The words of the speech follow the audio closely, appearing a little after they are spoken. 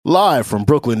Live from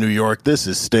Brooklyn, New York, this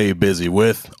is Stay Busy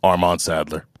with Armand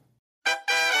Sadler.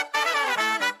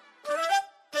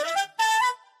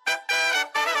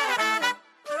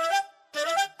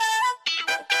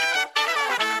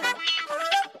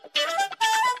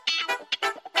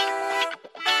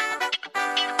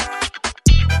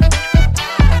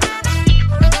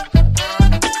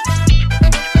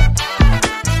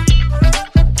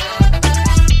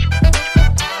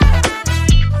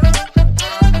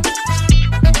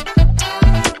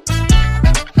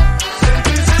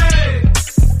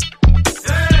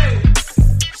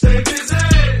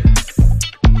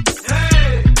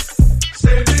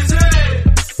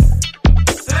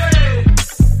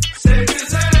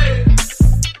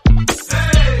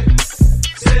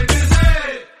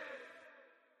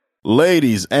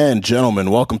 Ladies and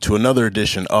gentlemen, welcome to another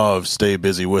edition of Stay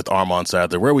Busy with Armand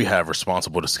Sadler, where we have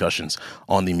responsible discussions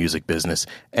on the music business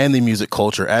and the music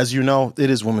culture. As you know, it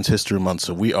is Women's History Month,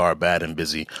 so we are bad and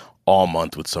busy all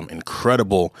month with some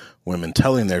incredible women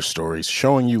telling their stories,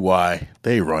 showing you why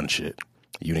they run shit.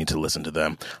 You need to listen to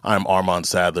them. I'm Armand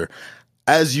Sadler.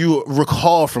 As you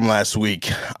recall from last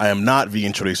week, I am not V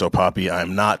and Chorizo Papi. I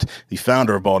am not the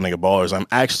founder of Bald Nigga Ballers. I'm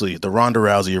actually the Ronda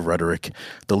Rousey of rhetoric,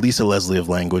 the Lisa Leslie of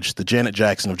language, the Janet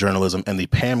Jackson of journalism, and the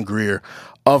Pam Grier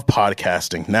of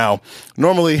podcasting. Now,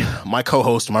 normally my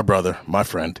co-host, my brother, my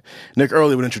friend, Nick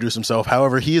Early would introduce himself.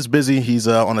 However, he is busy. He's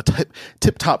on a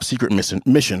tip-top secret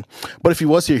mission. But if he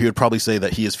was here, he would probably say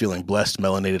that he is feeling blessed,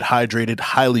 melanated, hydrated,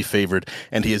 highly favored,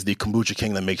 and he is the kombucha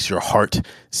king that makes your heart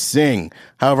sing.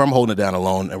 However, I'm holding it down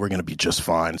alone, and we're going to be just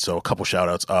fine. So a couple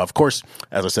shout-outs. Of course,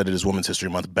 as I said, it is Women's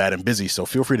History Month, bad and busy. So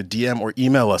feel free to DM or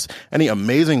email us any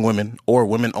amazing women or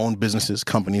women-owned businesses,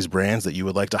 companies, brands that you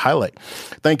would like to highlight.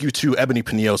 Thank you to Ebony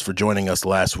Pineos for joining us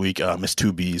last week, Miss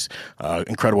 2B's.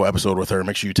 Incredible episode with her.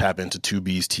 Make sure you tap into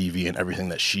 2B's TV and everything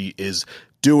that she is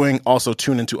doing. Also,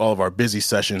 tune into all of our busy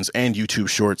sessions and YouTube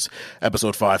shorts.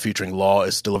 Episode 5 featuring Law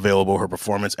is still available. Her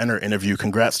performance and her interview.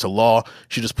 Congrats to Law.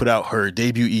 She just put out her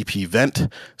debut EP, Vent.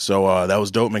 So that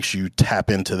was dope. Make sure you tap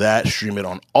into that. Stream it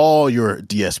on all your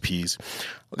DSPs.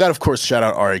 I got, of course, shout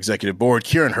out our executive board,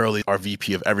 Kieran Hurley, our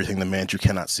VP of Everything the Man You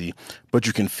Cannot See, But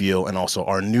You Can Feel, and also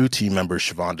our new team member,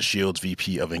 Siobhan Shields,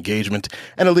 VP of Engagement,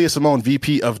 and Aaliyah Simone,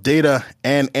 VP of Data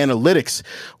and Analytics.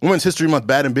 Women's History Month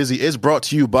Bad and Busy is brought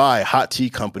to you by Hot Tea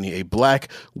Company, a Black,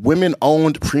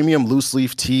 women-owned premium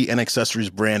loose-leaf tea and accessories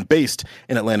brand based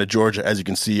in Atlanta, Georgia. As you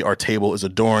can see, our table is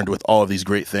adorned with all of these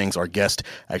great things. Our guest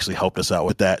actually helped us out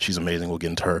with that. She's amazing. We'll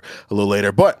get into her a little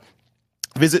later. But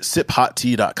visit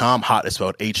siphottea.com. Hot is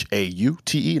spelled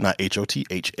H-A-U-T-E, not H-O-T,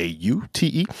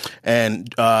 H-A-U-T-E.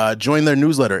 And join their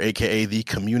newsletter, a.k.a. The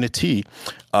Community.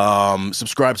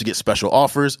 Subscribe to get special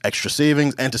offers, extra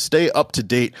savings, and to stay up to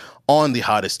date on the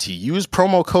hottest tea. Use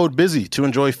promo code BUSY to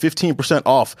enjoy 15%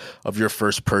 off of your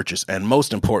first purchase. And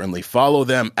most importantly, follow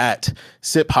them at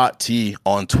siphottea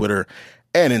on Twitter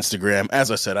and Instagram.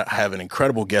 As I said, I have an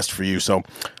incredible guest for you. So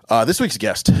this week's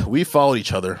guest, we followed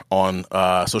each other on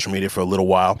social media for a little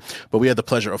while, but we had the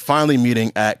pleasure of finally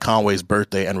meeting at Conway's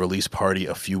birthday and release party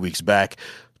a few weeks back.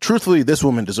 Truthfully, this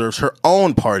woman deserves her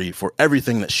own party for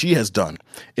everything that she has done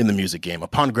in the music game.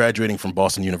 Upon graduating from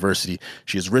Boston University,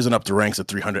 she has risen up the ranks at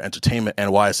 300 Entertainment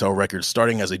and YSL Records,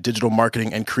 starting as a digital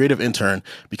marketing and creative intern,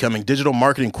 becoming digital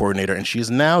marketing coordinator, and she is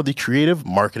now the creative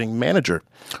marketing manager.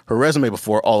 Her resume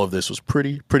before all of this was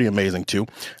pretty amazing too.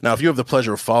 Now, if you have the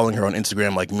pleasure of following her on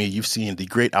Instagram like me, you've seen the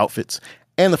great outfits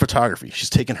and the photography. She's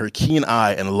taken her keen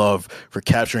eye and love for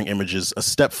capturing images a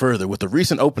step further with the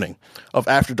recent opening of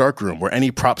After Dark Room, where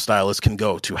any prop stylist can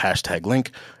go to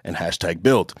 #link and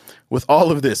 #build. With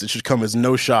all of this, it should come as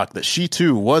no shock that she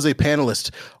too was a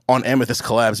panelist on Amethyst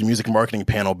Collab's music marketing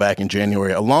panel back in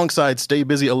January, alongside Stay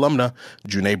Busy alumna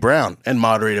Junae Brown, and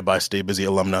moderated by Stay Busy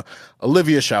alumna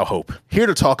Olivia Shao-Hope. Here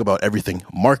to talk about everything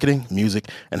marketing, music,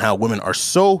 and how women are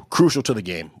so crucial to the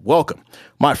game. Welcome,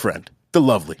 my friend, the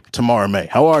lovely Tamara May.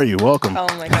 How are you? Welcome. Oh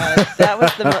my God, that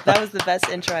was the best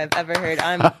intro I've ever heard.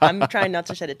 I'm trying not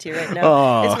to shed a tear right now.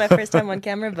 Aww. It's my first time on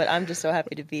camera, but I'm just so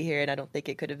happy to be here, and I don't think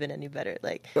it could have been any better.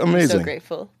 Like, amazing. I'm so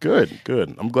grateful. Good.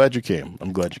 I'm glad you came.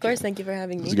 Of course, thank you for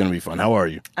having me. This is gonna be fun. How are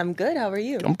you? I'm good. How are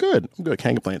you? I'm good.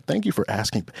 Can't complain. Thank you for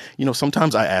asking. You know,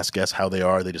 sometimes I ask guests how they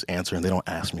are. They just answer and they don't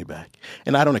ask me back,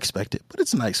 and I don't expect it. But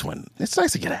it's nice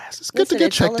to get asked. It's good to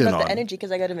get checked in on. It's all about the energy,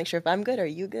 because I got to make sure if I'm good, are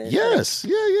you good? Yes.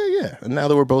 Yeah. And now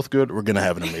that we're both good, we're going to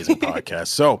have an amazing podcast.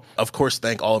 So, of course,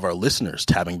 thank all of our listeners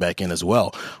tapping back in as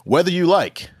well. Whether you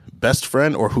like Best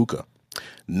Friend or Hookah,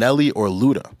 Nelly or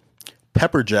Luda,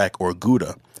 Pepper Jack or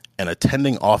Gouda, and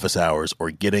attending office hours or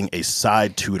getting a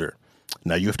side tutor.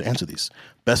 Now you have to answer these.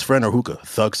 Best Friend or Hookah?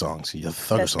 Thug songs. Yeah,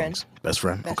 Thugger songs. Best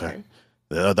Friend? Okay.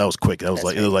 That was quick. That was Best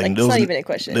like, it was Friend. like, It's there was not even a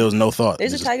question. There was no thought.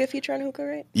 There's a It just- Tyga feature on Hookah,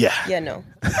 right? Yeah. Yeah, no.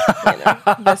 Yeah,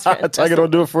 no. Best Friend. Tyga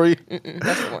don't do it for you?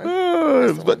 That's the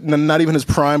one. But not even his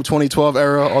prime 2012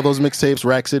 era, all those mixtapes,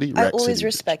 Rack City. I Rack always City.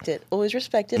 respect it. Always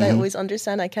respect it. I always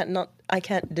understand. I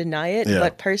can't deny it. Yeah.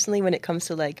 But personally, when it comes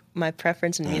to like my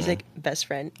preference in music, Best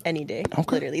Friend any day.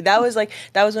 Literally, that was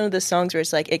one of the songs where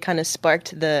it's like it kind of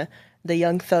sparked the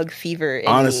Young Thug fever in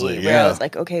Honestly, me. Where I yeah. was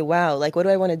like, okay, wow, like what do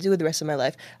I want to do with the rest of my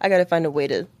life? I got to find a way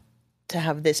to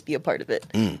have this be a part of it.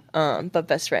 But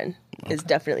Best Friend is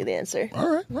definitely the answer. All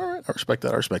right. I respect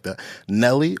that.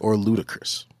 Nelly or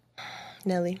Ludacris?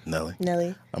 Nelly.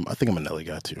 I think I'm a Nelly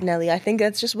guy too. Nelly. I think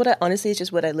that's just what it's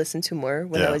just what I listened to more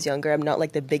when Yeah. I was younger. I'm not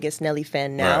like the biggest Nelly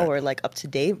fan now Right. or like up to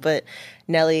date, but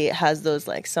Nelly has those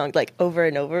like songs like over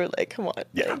and over. Like, come on.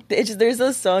 Yeah. Like, there's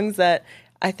those songs that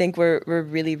I think were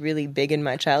really, really big in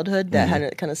my childhood that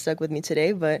hadn't kind of stuck with me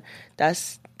today, but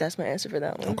that's my answer for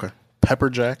that one. Okay.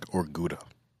 Pepper Jack or Gouda?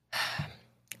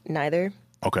 Neither.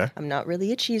 Okay. I'm not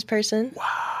really a cheese person. Wow.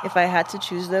 If I had to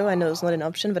choose though, I know it's not an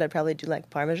option, but I'd probably do like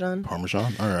Parmesan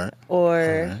Parmesan? All right.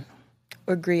 or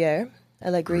Gruyere. I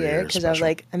like Gruyere Gruyere, because I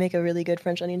special. make a really good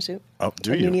French onion soup. Oh,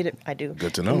 do And you? need it. I do.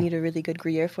 Good to know. You need a really good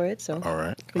Gruyere for it. So All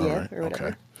right. Gruyere or whatever.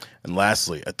 Okay. And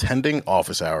lastly, attending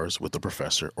office hours with the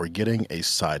professor or getting a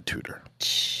side tutor?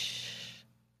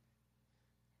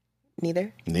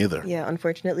 Neither. Neither. Yeah,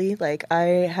 unfortunately, like I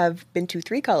have been to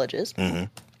 3 colleges,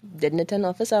 didn't attend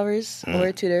office hours or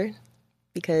a tutor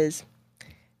because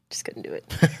just couldn't do it.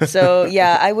 So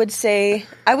yeah, I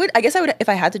guess I would if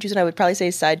I had to choose it, I would probably say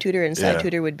side tutor, and side Yeah.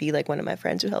 tutor would be like one of my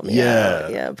friends who helped me Yeah,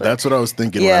 out. Yeah, but that's what I was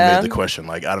thinking when I Yeah. made the question.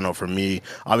 Like, I don't know, for me,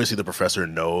 obviously the professor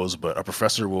knows, but a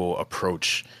professor will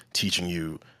approach teaching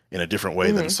you in a different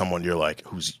way than someone you're like,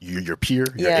 who's your peer,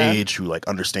 your Yeah. age, who like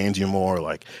understands you more.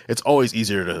 Like, it's always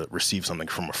easier to receive something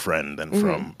from a friend than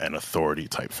from an authority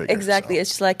type figure. Exactly. So, It's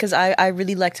just like, because I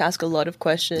really like to ask a lot of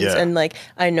questions. Yeah. And like,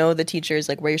 I know the teacher is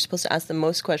like where you're supposed to ask the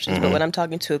most questions. But when I'm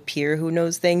talking to a peer who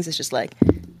knows things, it's just like,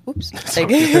 oops. Like,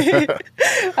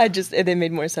 they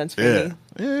made more sense for yeah. me.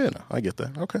 Yeah, no, I get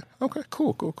that. Okay,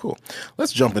 cool.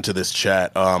 Let's jump into this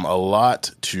chat. A lot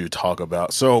to talk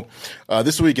about. So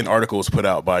this week, an article was put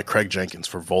out by Craig Jenkins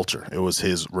for Vulture. It was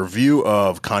his review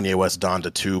of Kanye West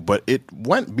Donda 2, but it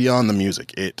went beyond the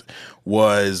music. It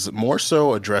was more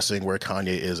so addressing where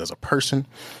Kanye is as a person,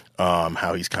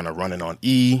 how he's kind of running on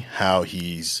E, how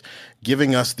he's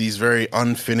giving us these very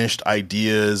unfinished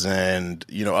ideas. And,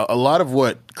 you know, a lot of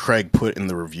what Craig put in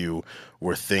the review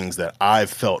were things that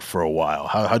I've felt for a while.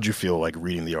 How'd you feel like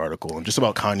reading the article and just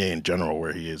about Kanye in general,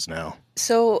 where he is now?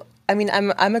 So, I mean,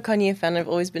 I'm a Kanye fan. I've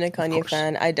always been a Kanye course.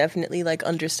 fan. I definitely like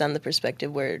understand the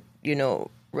perspective where, you know,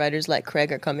 writers like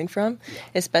Craig are coming from,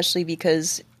 especially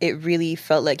because it really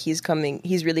felt like he's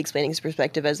really explaining his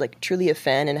perspective as like truly a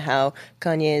fan and how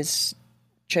Kanye's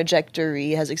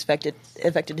trajectory has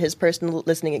affected his personal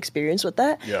listening experience with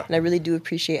that. Yeah. And I really do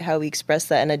appreciate how he expressed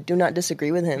that, and I do not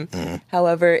disagree with him.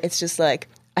 However, it's just like,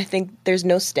 I think there's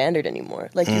no standard anymore.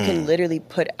 Like, you can literally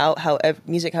put out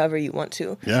music however you want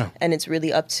to. Yeah. And it's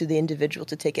really up to the individual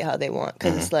to take it how they want.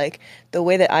 Because it's like, the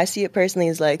way that I see it personally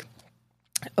is like,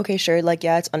 okay, sure, like,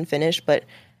 yeah, it's unfinished, but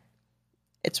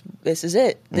this is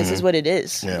it. This is what it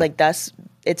is. Yeah. Like,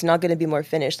 it's not going to be more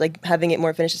finished. Like, having it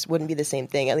more finished just wouldn't be the same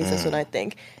thing. At least that's what I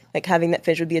think. Like, having that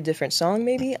finished would be a different song,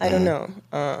 maybe. I don't know.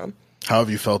 How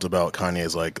have you felt about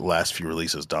Kanye's like last few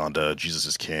releases? Donda, Jesus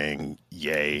is King,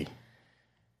 Yay.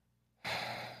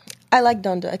 I like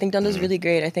Donda. I think Donda's really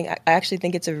great. I actually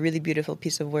think it's a really beautiful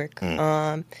piece of work.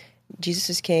 Jesus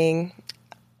is King.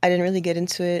 I didn't really get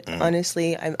into it,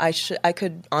 honestly.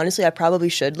 I probably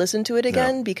should listen to it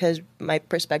again because my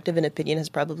perspective and opinion has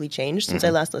probably changed since I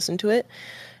last listened to it.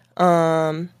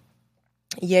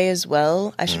 Yay as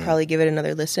well. I should probably give it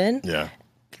another listen. Yeah.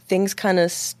 Things kind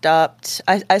of stopped.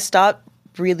 I stopped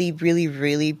really, really,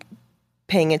 really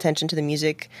paying attention to the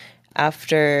music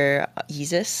after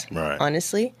Yeezus, Right.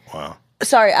 honestly. Wow.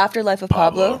 Sorry, after Life of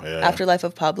Pablo. Pablo, yeah. After Life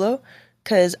of Pablo.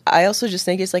 Because I also just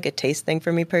think it's like a taste thing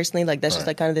for me personally. Like, that's just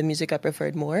like kind of the music I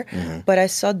preferred more. But I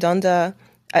saw Donda.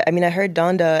 I heard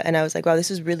Donda and I was like, wow,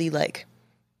 this is really like,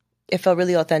 it felt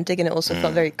really authentic and it also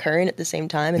felt very current at the same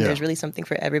time. And Yeah. there's really something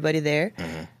for everybody there.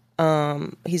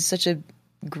 He's such a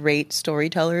great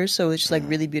storyteller. So it's just like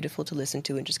really beautiful to listen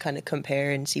to and just kind of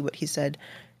compare and see what he said,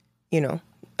 you know,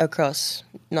 across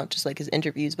not just like his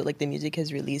interviews, but like the music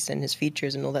he's released and his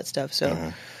features and all that stuff.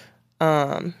 So,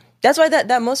 that's why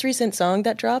that most recent song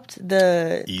that dropped,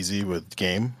 the Easy with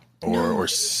Game or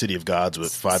City of Gods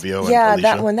with Fabio yeah, and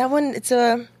Alicia. that one, it's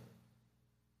I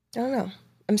don't know.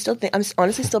 I'm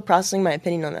honestly still processing my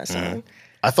opinion on that song.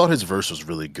 I thought his verse was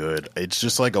really good. It's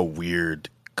just like a weird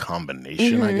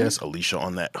combination, I guess. Alicia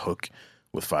on that hook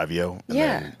with Fivio, and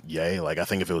then Ye. Like, I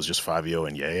think if it was just Fivio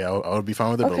and Ye, I would be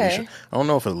fine with it. But Alicia, I don't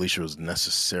know if Alicia was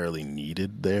necessarily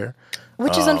needed there.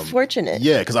 Which is unfortunate.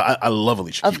 Yeah, because I love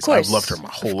Alicia Keys. Course. I've loved her my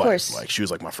whole life. Like, she was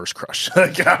like my first crush.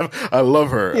 Like, I love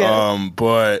her. Yeah.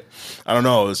 But I don't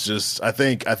know. It's just I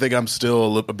think I'm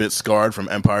still a bit scarred from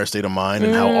Empire State of Mind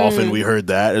and how often we heard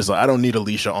that. It's like, I don't need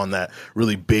Alicia on that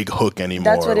really big hook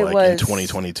anymore. That's what it was in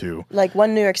 2022. Like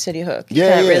one New York City hook.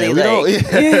 Yeah.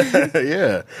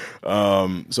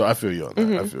 So I feel you on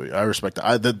that. I feel you. I respect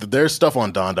that. There's stuff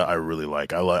on Donda I really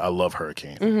like. I love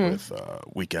Hurricane with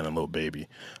Weeknd and Lil Baby.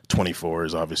 24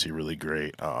 is obviously really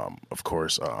great. Of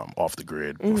course, Off the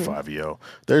Grid with Fivio.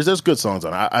 There's good songs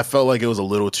on it. I felt like it was a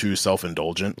little too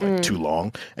self-indulgent, like too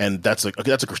long, and that's a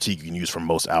critique you can use for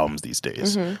most albums these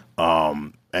days.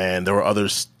 And there were other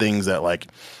things that, like,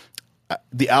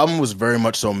 the album was very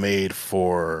much so made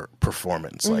for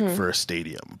performance, like for a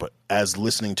stadium. But as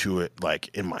listening to it, like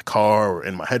in my car or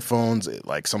in my headphones,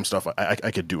 like some stuff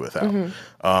I could do without.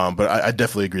 But I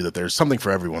definitely agree that there's something for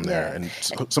everyone there, and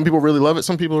some people really love it.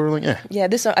 Some people are like, eh. Yeah,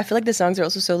 this song, I feel like the songs are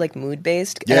also so like mood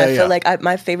based, and I feel like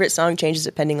my favorite song changes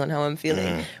depending on how I'm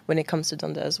feeling when it comes to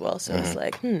Donda as well. So it's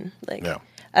like,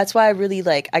 That's why I really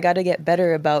I got to get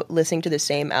better about listening to the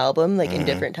same album in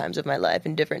different times of my life,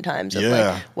 in different times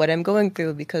of what I'm going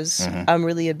through, because I'm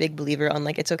really a big believer on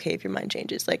it's okay if your mind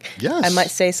changes. I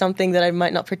might say something that I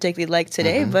might not particularly like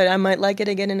today, but I might like it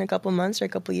again in a couple months or a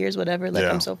couple years, whatever.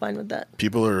 I'm so fine with that.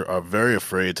 People are very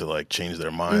afraid to change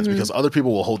their minds because other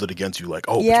people will hold it against you, but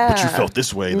you felt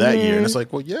this way that year, and it's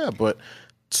like, well, yeah, but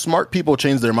smart people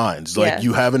change their minds.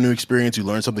 You have a new experience, you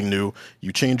learn something new,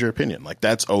 you change your opinion.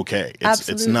 That's okay.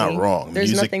 It's not wrong.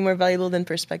 There's nothing more valuable than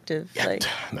perspective. Yeah,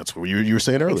 that's what you were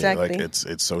saying earlier. Exactly.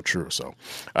 It's so true. So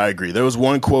I agree. There was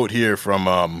one quote here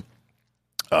from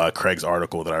Craig's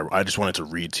article that I just wanted to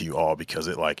read to you all because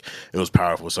it was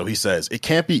powerful. So he says, "It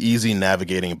can't be easy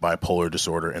navigating bipolar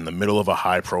disorder in the middle of a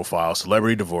high-profile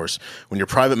celebrity divorce when your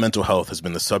private mental health has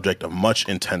been the subject of much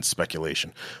intense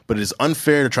speculation. But it is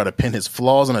unfair to try to pin his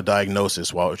flaws on a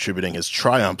diagnosis while attributing his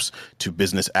triumphs to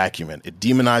business acumen. It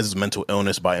demonizes mental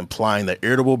illness by implying that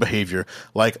irritable behavior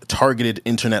like targeted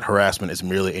internet harassment is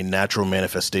merely a natural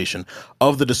manifestation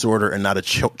of the disorder and not a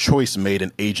choice made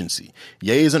in agency.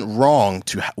 Ye isn't wrong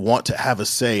to want to have a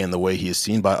say in the way he is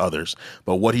seen by others,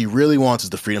 but what he really wants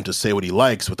is the freedom to say what he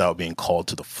likes without being called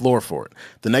to the floor for it.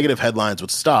 The negative headlines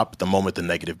would stop the moment the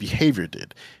negative behavior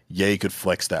did. Ye could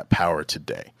flex that power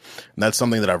today." And that's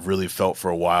something that I've really felt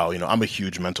for a while. I'm a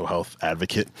huge mental health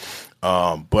advocate,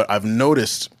 but I've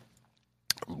noticed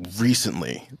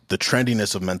recently the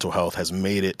trendiness of mental health has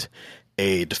made it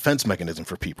a defense mechanism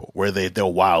for people where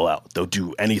they'll wild out. They'll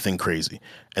do anything crazy.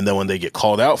 And then when they get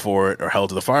called out for it or held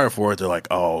to the fire for it, they're like,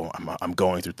 oh, I'm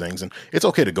going through things. And it's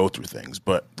okay to go through things,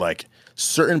 but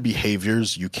certain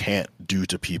behaviors you can't do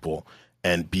to people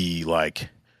and be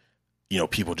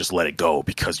people just let it go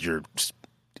because you're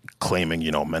claiming,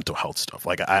 mental health stuff.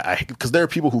 Because there are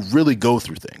people who really go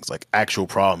through things, actual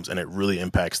problems, and it really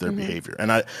impacts their behavior.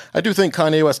 And I do think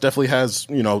Kanye West definitely has,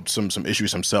 some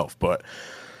issues himself, but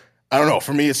I don't know.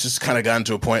 For me, it's just kind of gotten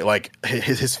to a point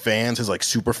his fans, his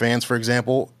super fans, for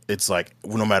example, it's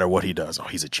no matter what he does, oh,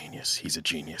 he's a genius. He's a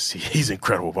genius. He's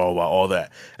incredible, blah, blah, blah, all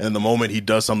that. And then the moment he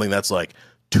does something that's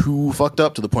too fucked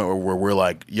up to the point where we're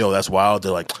like, yo, that's wild.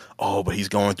 They're like, oh, but he's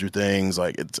going through things.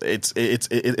 It's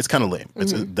kind of lame.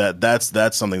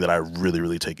 That's something that I really,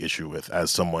 really take issue with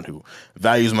as someone who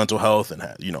values mental health and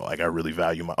I really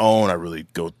value my own. I really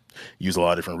go use a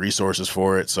lot of different resources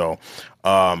for it. So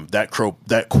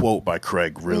that quote by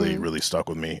Craig really, really stuck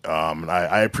with me. And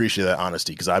I appreciate that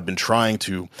honesty because I've been trying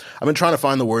to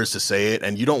find the words to say it,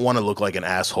 and you don't want to look like an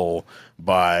asshole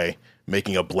by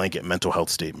making a blanket mental health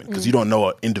statement because you don't know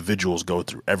what individuals go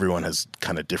through. Everyone has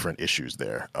kind of different issues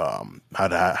there.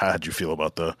 How did you feel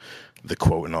about the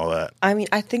quote and all that? I mean,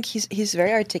 I think he's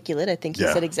very articulate. I think he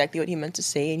said exactly what he meant to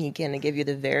say, and he kind of give you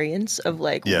the variance of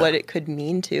what it could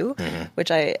mean too,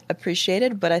 which I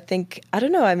appreciated. But I think, I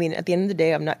don't know. I mean, at the end of the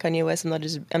day, I'm not Kanye West.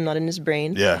 I'm not in his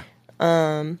brain. Yeah.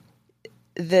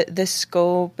 The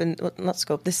scope and not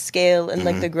scope, the scale and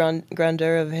the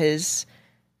grandeur of his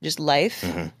just life.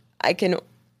 I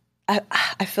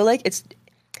feel like it's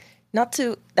not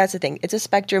to. That's the thing. It's a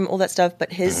spectrum, all that stuff.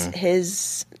 But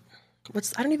his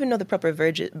I don't even know the proper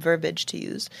verbiage to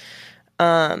use.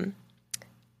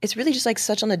 It's really just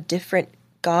such on a different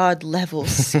God level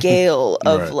scale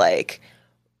of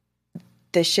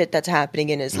the shit that's happening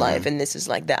in his life, and this is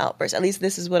the outburst. At least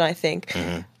this is what I think.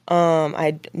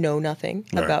 I know nothing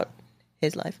about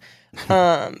his life,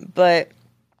 but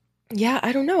yeah,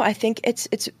 I don't know. I think it's.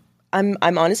 I'm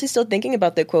honestly still thinking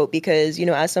about the quote because, you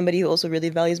know, as somebody who also really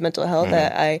values mental health,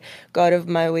 I go out of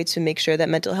my way to make sure that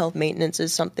mental health maintenance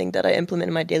is something that I implement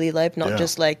in my daily life, not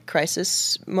just like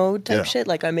crisis mode type shit.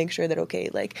 Like I make sure that, okay,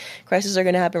 like crises are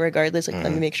going to happen regardless. Like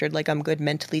let me make sure like I'm good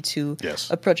mentally to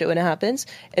approach it when it happens.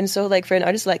 And so like for an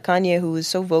artist like Kanye, who is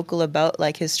so vocal about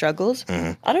like his struggles,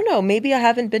 I don't know, maybe I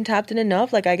haven't been tapped in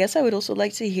enough. Like I guess I would also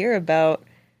like to hear about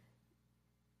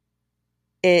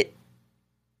it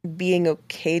being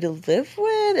okay to live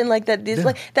with, and like that these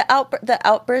like the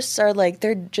outbursts are like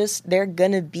they're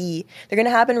gonna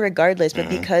happen regardless, but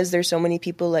because there's so many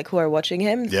people like who are watching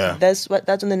him, that's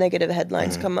when the negative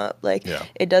headlines come up. Like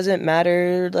it doesn't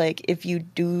matter like if you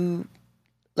do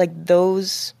like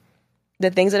the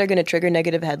things that are going to trigger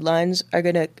negative headlines are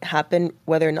going to happen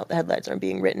whether or not the headlines are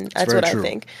being written. That's what I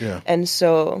think. And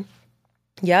so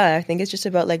yeah, I think it's just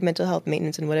about like mental health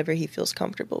maintenance and whatever he feels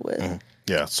comfortable with.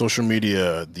 Yeah, social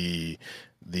media, the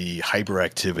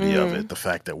hyperactivity of it, the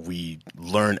fact that we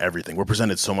learn everything. We're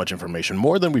presented so much information,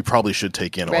 more than we probably should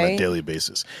take in on a daily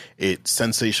basis. It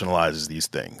sensationalizes these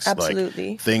things.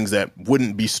 Absolutely. Like, things that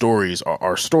wouldn't be stories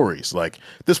are stories. Like,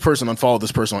 this person unfollowed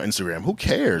this person on Instagram. Who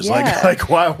cares? Yeah. Like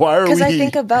why are we... Because I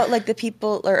think about like the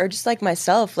people, or just like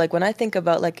myself, like when I think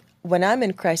about like when I'm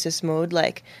in crisis mode,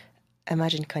 like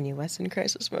imagine Kanye West in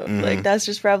crisis mode. Like that's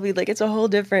just probably like it's a whole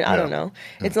different. I don't know.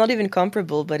 It's not even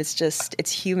comparable, but it's just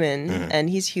it's human, and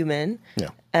he's human. Yeah,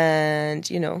 and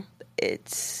you know,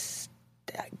 it's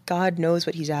God knows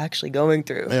what he's actually going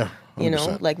through. Yeah, 100%. You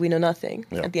know, like we know nothing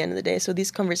at the end of the day. So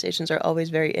these conversations are always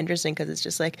very interesting because it's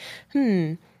just like,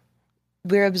 we're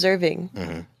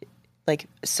observing like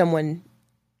someone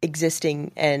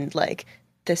existing and like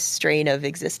the strain of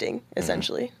existing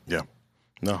essentially. Yeah.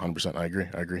 No, 100%. I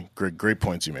agree. Great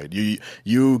points you made.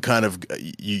 You kind of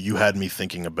you had me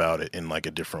thinking about it in like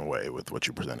a different way with what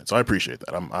you presented. So I appreciate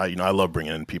that. I love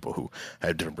bringing in people who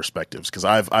have different perspectives because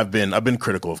I've been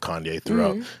critical of Kanye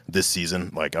throughout this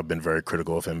season. Like I've been very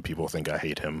critical of him. People think I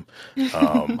hate him.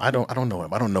 I don't know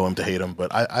him. I don't know him to hate him,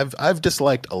 but I've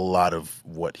disliked a lot of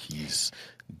what he's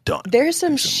done. There's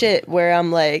some shit where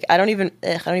I'm like I don't even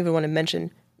want to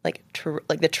mention. Like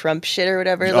the Trump shit or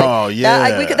whatever.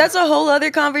 Like, that's a whole other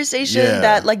conversation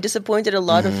that like disappointed a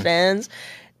lot of fans.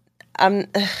 I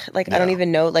don't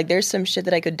even know. Like there's some shit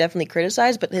that I could definitely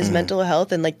criticize, but his mental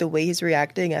health and like the way he's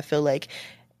reacting, I feel like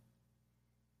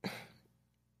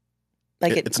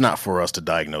it's not for us to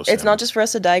diagnose. It's not just for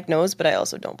us to diagnose, but I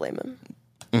also don't blame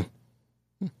him.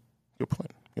 Good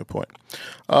point.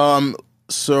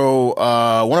 So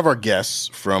one of our guests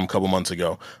from a couple months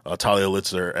ago, Talia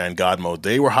Litzer and God Mode,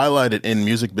 they were highlighted in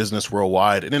Music Business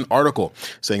Worldwide in an article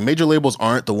saying major labels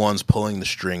aren't the ones pulling the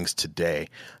strings today.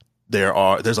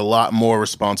 There's a lot more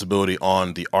responsibility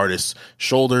on the artist's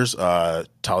shoulders.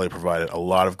 Talia provided a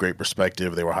lot of great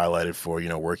perspective. They were highlighted for,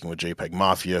 working with JPEG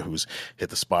Mafia, who's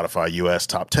hit the Spotify US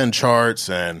top 10 charts,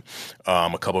 and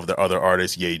a couple of their other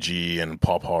artists, Ye G and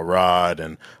Paul Rod.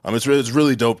 And it's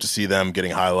really dope to see them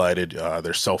getting highlighted.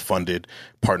 They're self-funded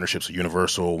partnerships with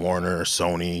Universal, Warner,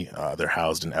 Sony. They're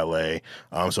housed in LA.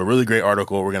 So a really great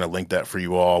article. We're going to link that for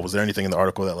you all. Was there anything in the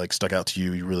article that like stuck out to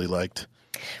you really liked?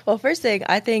 Well, first thing,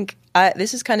 I think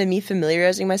this is kind of me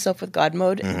familiarizing myself with God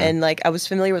Mode, and like I was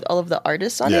familiar with all of the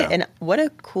artists on it, and what a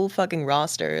cool fucking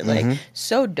roster! Like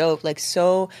so dope, like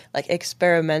so like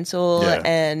experimental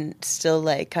and still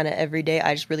like kind of everyday.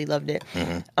 I just really loved it.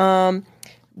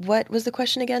 What was the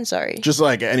question again? Sorry. Just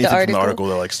like anything from the article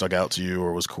that like stuck out to you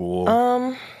or was cool.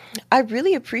 I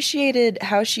really appreciated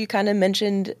how she kind of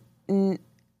mentioned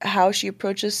how she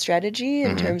approaches strategy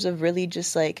in terms of really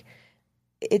just like.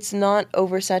 It's not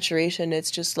oversaturation.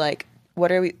 It's just like,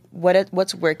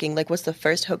 what's working? Like, what's the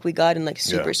first hook we got, and like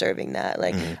super serving that.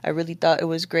 Like, I really thought it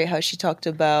was great how she talked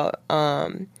about,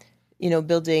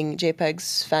 building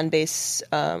JPEG's fan base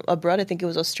abroad. I think it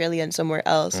was Australia and somewhere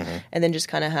else, and then just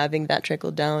kind of having that trickle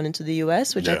down into the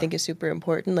US, which I think is super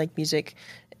important. Like music,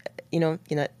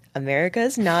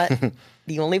 America's not.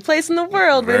 The only place in the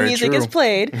world where music is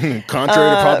played.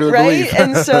 Contrary to popular belief.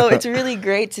 And so it's really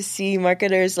great to see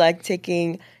marketers like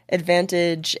taking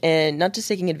advantage, and not just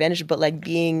taking advantage, but like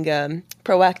being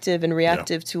proactive and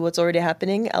reactive to what's already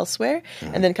happening elsewhere,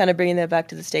 and then kind of bringing that back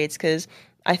to the States. Because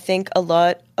I think a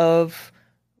lot of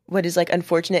what is like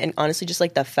unfortunate, and honestly just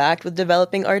like the fact with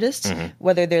developing artists,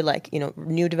 whether they're like,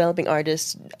 new developing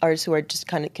artists who are just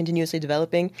kind of continuously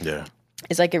developing. Yeah.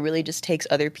 It's like it really just takes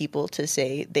other people to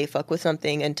say they fuck with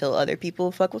something until other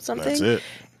people fuck with something. That's it.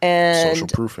 And social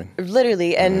proofing.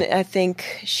 Literally. And I think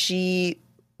she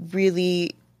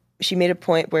really she made a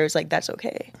point where it's like, that's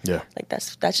okay. Yeah. Like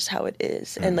that's just how it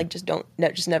is. And like, just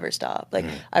just never stop. Like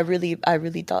I really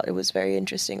thought it was a very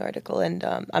interesting article. And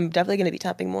I'm definitely going to be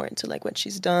tapping more into like what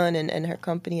she's done and her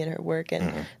company and her work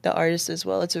and the artists as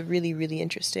well. It's a really, really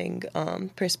interesting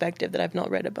perspective that I've not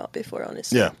read about before,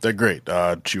 honestly. Yeah, they're great.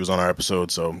 She was on our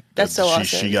episode, so that's so awesome.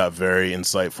 She got very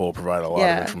insightful, provided a lot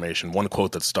of information. One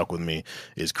quote that stuck with me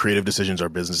is creative decisions are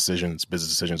business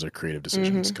decisions are creative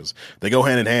decisions, because they go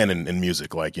hand in hand in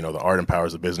music. Like, you know, the art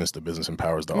empowers the business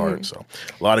empowers the art. So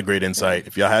a lot of great insight.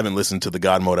 If y'all haven't listened to the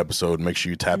God Mode episode, make sure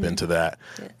you tap into that.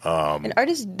 And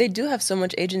artists, they do have so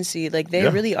much agency. Like they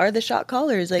really are the shot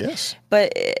callers. Like,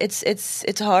 but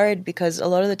it's hard because a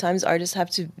lot of the times artists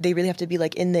they really have to be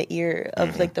like in the ear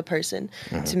of like the person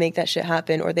to make that shit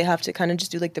happen, or they have to kind of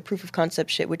just do like the proof of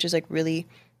concept shit, which is like really,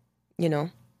 you know,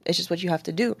 it's just what you have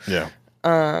to do. Yeah.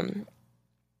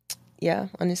 Yeah,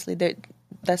 honestly,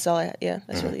 that's all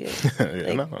that's really it.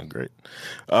 Yeah, no, great.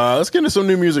 Let's get into some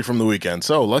new music from the weekend.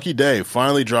 So, Lucky Daye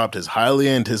finally dropped his highly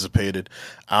anticipated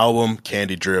album,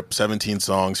 Candy Drip. 17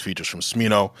 songs, features from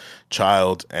Smino,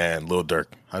 Child, and Lil Durk.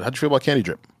 How'd you feel about Candy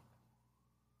Drip?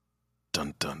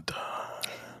 Dun, dun, dun.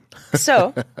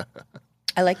 So,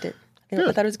 I liked it.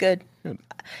 I thought it was good.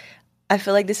 I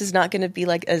feel like this is not going to be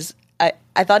like as...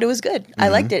 I thought it was good. I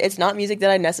liked it. It's not music that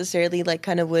I necessarily like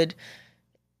kind of would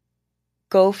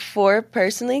go for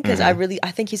personally, because I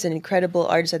think he's an incredible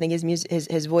artist. I think his music,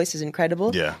 his voice is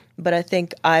incredible. Yeah. But I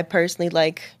think I personally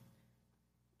like,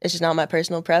 it's just not my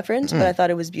personal preference, but I thought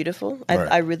it was beautiful.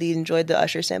 I really enjoyed the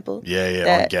Usher sample.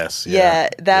 I guess.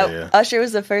 Usher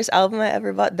was the first album I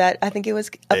ever bought. That I think it was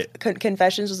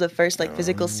Confessions was the first like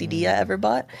physical CD I ever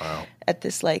bought at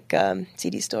this like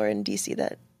CD store in DC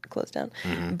that closed down.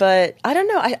 But I don't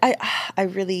know. I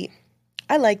really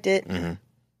liked it.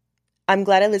 I'm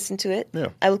glad I listened to it. Yeah.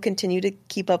 I will continue to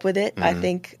keep up with it. I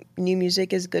think new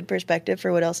music is good perspective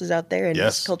for what else is out there in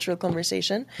this cultural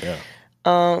conversation. Yeah.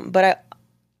 But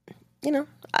it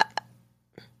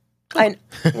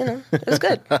was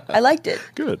good. I liked it.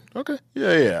 Good. Okay.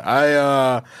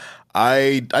 Yeah.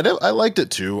 I liked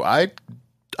it too. I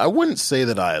wouldn't say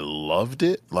that I loved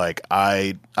it. Like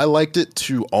I liked it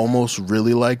to almost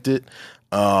really liked it.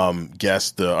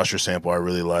 Guess the Usher sample I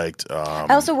really liked.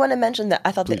 I also want to mention that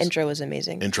I thought the intro was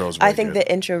amazing. Intro was I think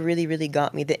the intro really, really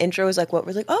got me. The intro was like what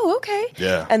we're like, oh, okay.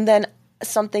 Yeah. And then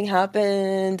something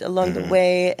happened along the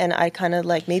way, and I kind of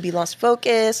like maybe lost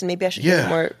focus, and maybe I should give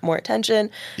more attention.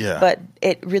 Yeah. But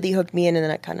it really hooked me in, and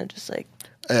then I kind of just like.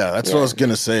 Yeah, that's what I was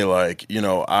gonna say. Like, you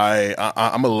know,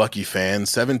 I'm a Lucky fan.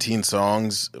 17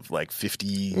 songs, like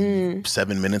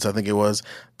 57 minutes, I think it was.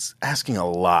 It's asking a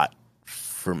lot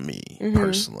for me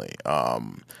personally.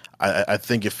 I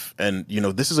think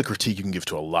this is a critique you can give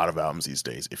to a lot of albums these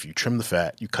days. If you trim the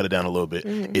fat, you cut it down a little bit,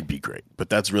 it'd be great. But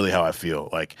that's really how I feel.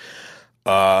 Like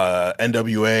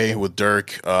NWA with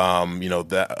Durk,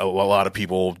 that a lot of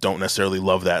people don't necessarily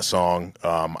love that song.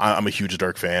 I'm a huge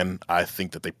Durk fan. I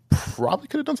think that they probably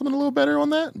could have done something a little better on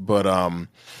that. But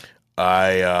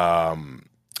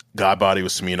God Body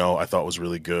with Smino I thought was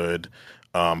really good.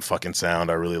 Fucking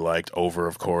Sound I really liked. Over,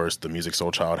 of course, the Music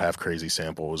Soul Child Half Crazy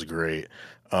sample was great.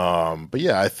 But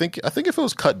yeah, I think if it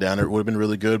was cut down, it would have been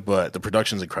really good. But the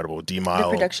production's incredible. The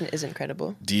production is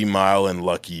incredible. D-Mile and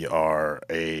Lucky are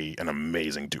an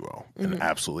amazing duo, an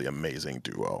absolutely amazing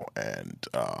duo. And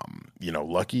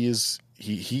Lucky is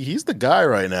he's the guy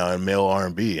right now in male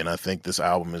R&B, and I think this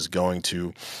album is going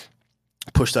to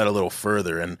push that a little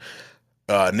further. And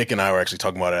Nick and I were actually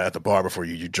talking about it at the bar before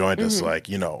you joined us. Like,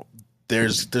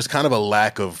 there's kind of a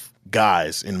lack of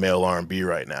guys in male R&B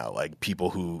right now, like people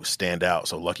who stand out.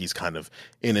 So Lucky's kind of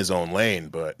in his own lane,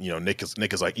 but Nick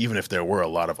is like, even if there were a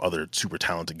lot of other super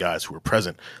talented guys who were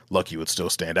present, Lucky would still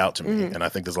stand out to me. And I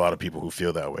think there's a lot of people who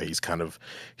feel that way.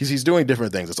 He's doing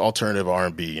different things. It's alternative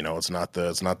R&B,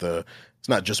 it's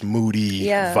not just moody,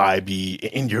 vibey,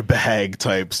 in your bag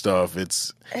type stuff.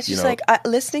 It's just like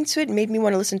listening to it made me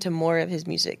want to listen to more of his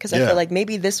music, because I feel like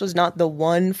maybe this was not the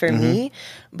one for me,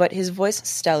 but his voice is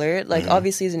stellar. Like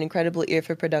obviously he's an incredible ear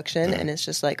for production, and it's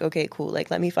just like, okay, cool.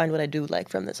 Like let me find what I do like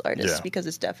from this artist, because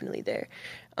it's definitely there.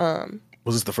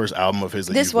 Was this the first album of his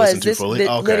that you've listened to fully?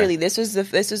 Literally, this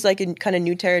was like a kind of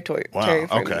new territory for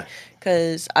me,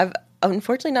 because I've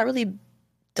unfortunately not really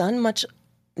done much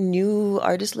new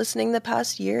artist listening the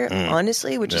past year,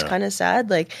 honestly, which is kind of sad.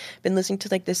 Like, been listening to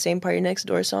like the same Party Next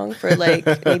Door song for like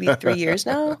maybe 3 years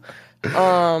now.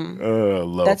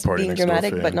 That's being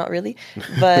dramatic, but not really.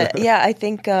 But yeah, I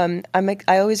think I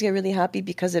always get really happy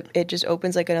because it just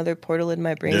opens like another portal in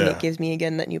my brain. It gives me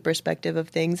again that new perspective of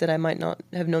things that I might not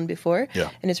have known before.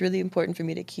 And it's really important for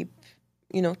me to keep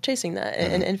chasing that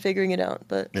and figuring it out.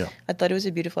 But Yeah. I thought it was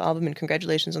a beautiful album, and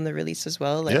congratulations on the release as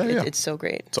well. Like, it's so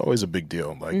great. It's always a big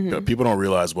deal. Like people don't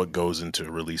realize what goes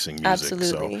into releasing music.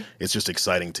 Absolutely. So it's just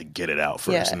exciting to get it out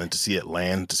first, and then to see it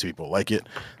land, to see people like it.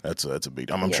 That's a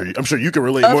big. I'm sure you can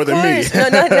relate more than me. No,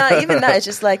 not even that. It's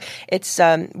just like it's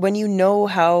when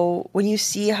you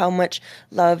see how much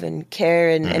love and care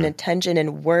and attention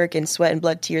and work and sweat and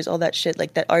blood, tears, all that shit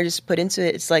like that artists put into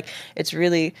it. It's like it's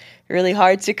really, really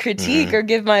hard to critique or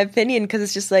give my opinion, because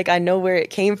it's just like I know where it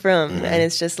came from, and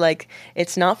it's just like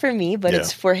it's not for me, but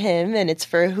it's for him, and it's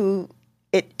for who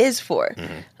it is for,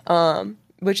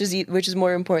 which is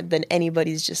more important than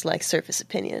anybody's just like surface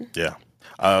opinion. Yeah.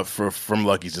 From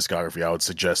Lucky's discography, I would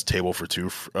suggest Table for Two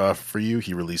for you.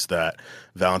 He released that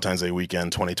Valentine's Day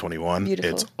weekend 2021.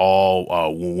 Beautiful. It's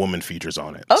all woman features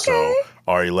on it. Okay. So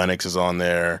Ari Lennox is on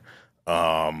there.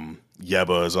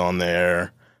 Yeba is on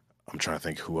there. I'm trying to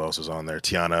think who else is on there.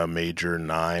 Tiana Major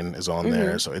 9 is on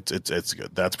there. So it's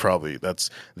good. That's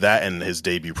that and his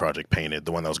debut project Painted,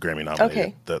 the one that was Grammy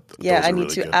nominated. Okay. I need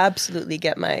to absolutely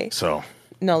get my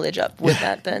knowledge up with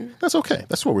that then. That's okay.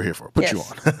 That's what we're here for. Put you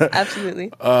on.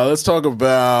 Absolutely. Let's talk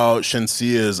about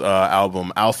Shensea's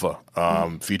album Alpha.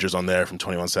 Features on there from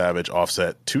 21 Savage,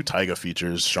 Offset, 2 Tyga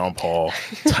features, Sean Paul,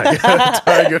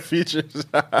 Tyga features.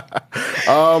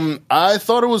 I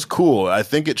thought it was cool. I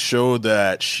think it showed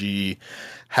that she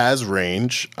has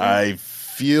range. I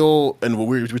feel, and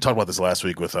we talked about this last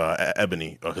week with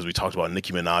Ebony, because we talked about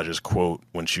Nicki Minaj's quote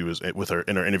when she was in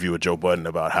her interview with Joe Budden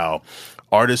about how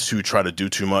artists who try to do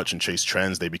too much and chase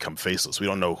trends, they become faceless. We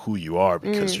don't know who you are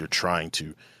because you're trying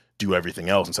to do everything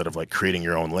else instead of like creating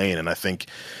your own lane. And I think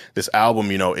this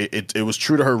album, it was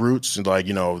true to her roots, and like,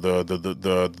 the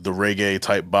reggae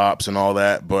type bops and all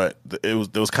that, but it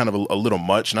was kind of a little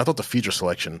much. And I thought the feature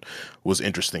selection was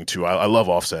interesting too. I love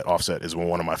Offset. Offset is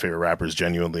one of my favorite rappers,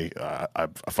 genuinely. I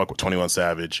fuck with 21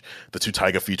 Savage. The 2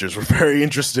 Tyga features were very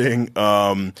interesting.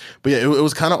 But yeah, it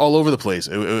was kind of all over the place.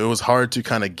 It was hard to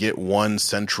kind of get one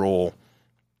central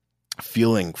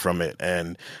feeling from it,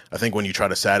 and I think when you try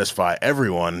to satisfy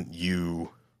everyone,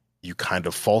 you kind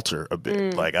of falter a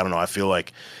bit. Like, I don't know, I feel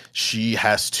like she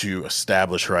has to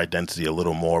establish her identity a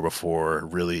little more before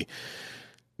really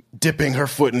dipping her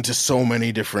foot into so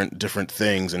many different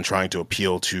things and trying to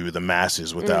appeal to the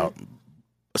masses without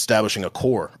establishing a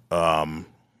core.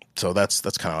 So that's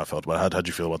kind of how I felt about it. How'd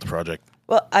you feel about the project?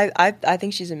 Well, I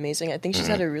think she's amazing. I think she's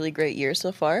had a really great year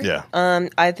so far. Yeah.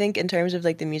 I think in terms of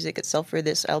like the music itself for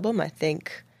this album, I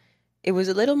think it was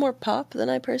a little more pop than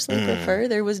I personally prefer.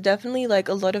 There was definitely like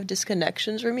a lot of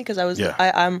disconnections for me, because I was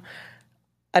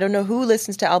I don't know who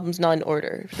listens to albums not in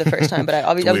order for the first time, but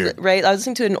I was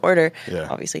listening to it in order,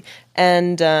 obviously,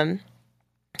 and I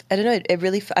don't know. It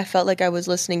really, I felt like I was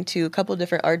listening to a couple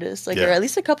different artists, like or at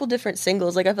least a couple different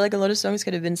singles. Like I feel like a lot of songs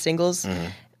could have been singles.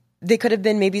 They could have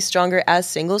been maybe stronger as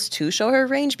singles to show her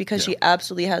range, because she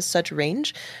absolutely has such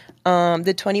range.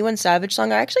 The 21 Savage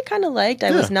song I actually kind of liked.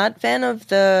 I was not fan of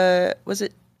the was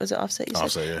it Offset? You said?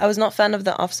 Offset, yeah. I was not fan of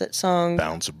the Offset song.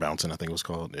 Bouncing, I think it was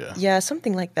called. Yeah,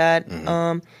 something like that.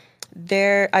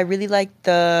 I really liked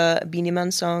the Beanie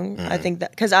Man song. I think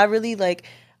that because I really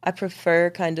I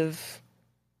prefer kind of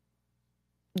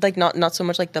like not so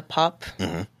much like the pop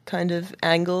kind of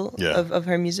angle of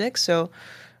her music. So.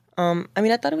 I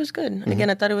mean, I thought it was good.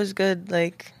 Again, I thought it was good.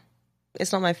 Like,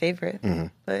 it's not my favorite,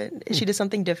 but she did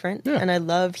something different. And I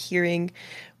love hearing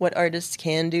what artists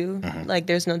can do. Like,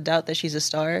 there's no doubt that she's a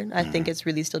star. I think it's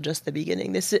really still just the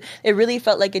beginning. It really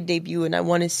felt like a debut, and I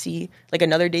want to see, like,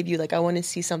 another debut. Like, I want to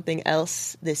see something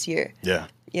else this year. Yeah.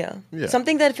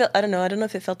 Something that felt, I don't know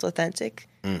if it felt authentic.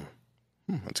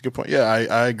 That's a good point. Yeah,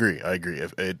 I agree.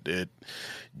 If it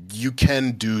you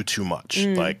can do too much.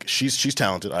 Like she's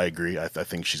talented. I agree. I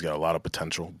think she's got a lot of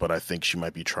potential, but I think she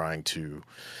might be trying to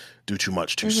do too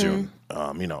much too soon.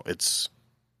 It's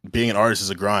being an artist is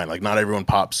a grind. Like not everyone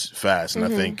pops fast, and I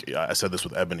think I said this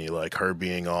with Ebony. Like her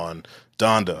being on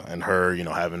Donda and her,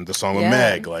 having the song with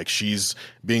Meg. Like she's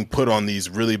being put on these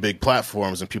really big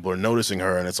platforms, and people are noticing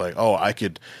her. And it's like, oh, I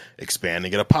could expand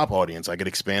and get a pop audience. I could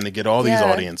expand and get all these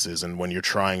audiences. And when you're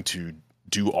trying to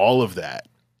do all of that,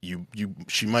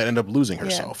 she might end up losing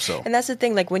herself. So, and that's the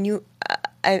thing. Like when you,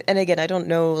 and again, I don't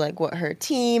know like what her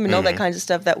team and all that kinds of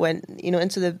stuff that went,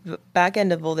 into the back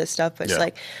end of all this stuff. But it's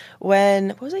like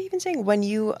what was I even saying? When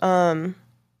you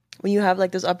have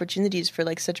like those opportunities for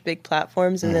like such big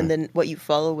platforms, and then what you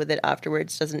follow with it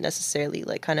afterwards doesn't necessarily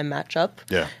like kind of match up.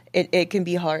 Yeah, it can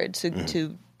be hard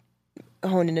to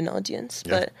hone in an audience,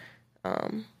 but.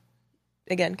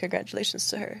 again, congratulations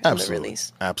to her on the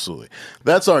release. Absolutely.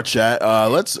 That's our chat.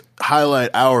 Let's highlight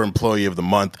our employee of the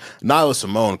month, Nyla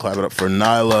Simone. Clap it up for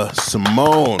Nyla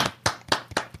Simone.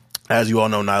 As you all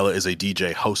know, Nyla is a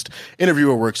DJ, host,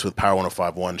 interviewer, works with Power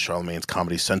 105.1, Charlemagne's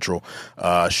Comedy Central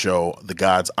show, The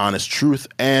God's Honest Truth,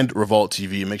 and Revolt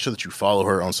TV. Make sure that you follow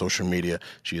her on social media.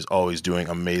 She is always doing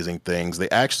amazing things. They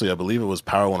actually, I believe it was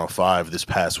Power 105 this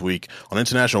past week on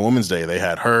International Women's Day. They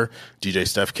had her, DJ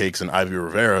Steph Cakes, and Ivy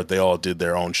Rivera. They all did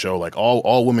their own show, like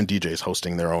all women DJs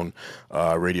hosting their own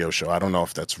radio show. I don't know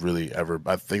if that's really ever,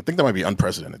 I think that might be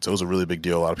unprecedented. So it was a really big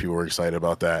deal. A lot of people were excited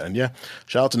about that. And yeah,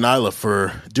 shout out to Nyla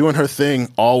for doing her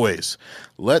thing always.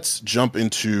 Let's jump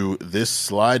into this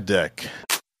slide deck.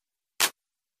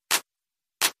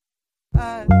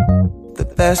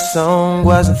 The best song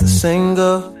wasn't the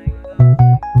single,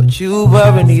 but you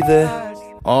weren't either.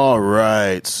 All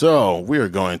right, so we are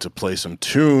going to play some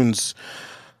tunes.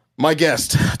 My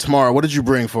guest, Tamara, what did you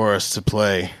bring for us to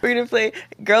play? We're gonna play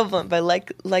 "Girl Blunt" by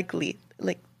Likely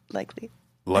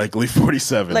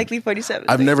 47. Likely 47.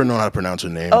 I've never known how to pronounce her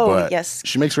name, but yes,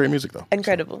 she makes great music though.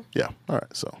 Incredible. So, yeah. All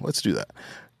right, so let's do that.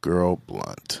 Girl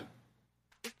Blunt.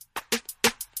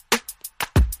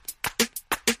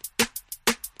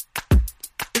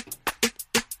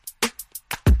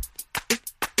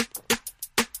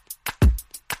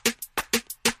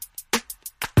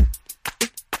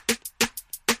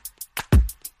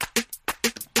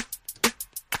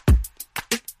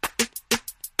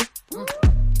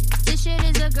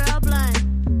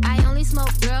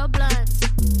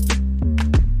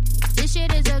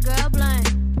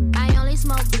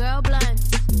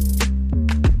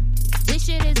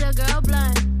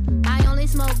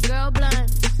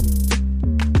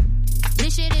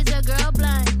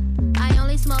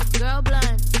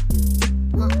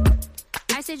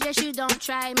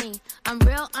 Try me. I'm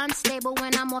real unstable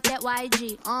when I'm off that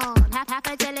YG. Half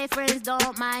I tell they friends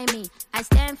don't mind me. I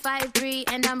stand 5'3"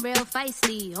 and I'm real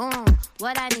feisty.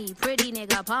 What I need, pretty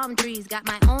nigga, palm trees. Got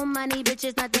my own money,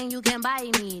 bitches, nothing you can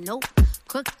buy me. Nope.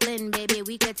 Crooklyn, baby,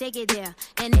 we could take it there.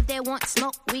 And if they want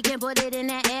smoke, we can put it in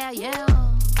the air, yeah.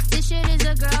 This shit is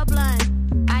a girl blunt.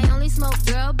 I only smoke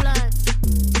girl blunts.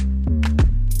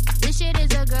 This shit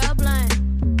is a girl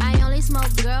blunt. I only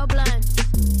smoke girl blunts.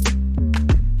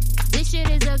 This shit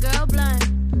is a girl blunt.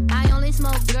 I only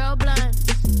smoke girl blunts.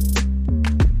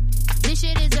 This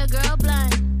shit is a girl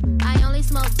blunt. I only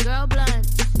smoke girl blunts.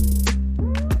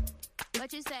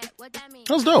 What you said? What that mean?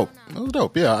 That was dope. That was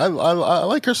dope. Yeah, I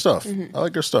like her stuff. I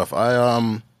like her stuff.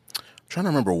 I'm trying to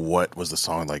remember what was the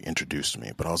song like introduced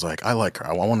me, but I was like, I like her.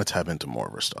 I want to tap into more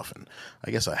of her stuff, and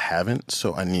I guess I haven't,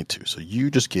 so I need to. So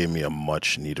you just gave me a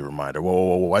much needed reminder.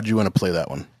 Whoa, why'd you want to play that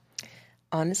one?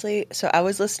 Honestly, so I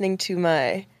was listening to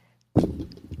my.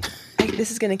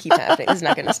 This is going to keep happening. This is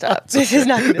not going to stop. This is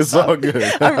not going to stop. It's all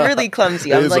good. I'm really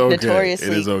clumsy. I'm like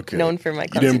notoriously known for my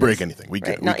clumsiness. You didn't break anything. We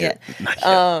right, good. Not yet.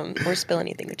 Or spill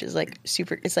anything, which is like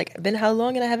super. It's like been how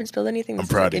long and I haven't spilled anything? This I'm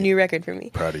proud is like of a new record for me.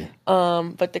 Proud of you.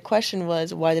 But the question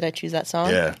was, why did I choose that song?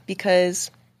 Yeah.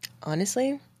 Because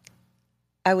honestly,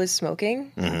 I was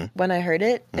smoking when I heard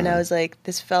it, and I was like,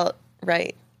 this felt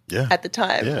right at the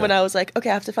time. When I was like, okay,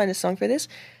 I have to find a song for this.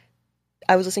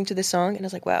 I was listening to this song and I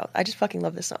was like, wow, I just fucking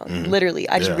love this song. Literally,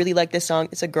 I just really like this song.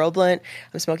 It's a girl blunt.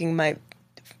 I'm smoking my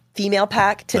female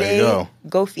pack today. There you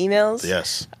go females.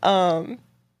 Yes.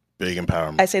 Big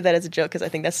empowerment. I say that as a joke because I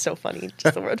think that's so funny.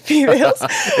 Just the word females.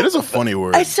 It is a funny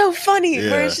word. It's so funny. Yeah.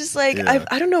 Where it's just like,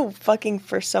 I don't know,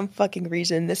 for some fucking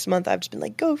reason this month I've just been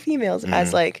like, go females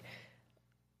as like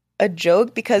a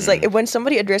joke because like when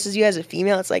somebody addresses you as a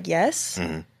female, it's like, yes.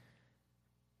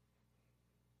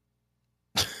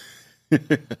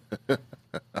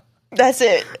 That's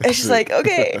it. It's just like,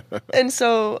 okay. And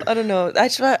so, I don't know.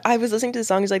 I was listening to the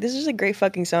song. It's like, this is a great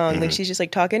fucking song. Like, she's just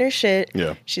like talking her shit.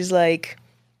 Yeah. She's like,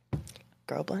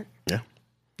 girl blunt. Yeah.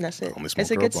 And that's it. Only smoke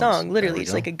It's a girl good blunts. song. Literally, There we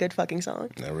it's go. like a good fucking song.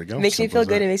 There we go. It makes me Simple feel as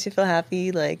good. that. It makes me feel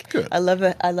happy. Like, Good. I love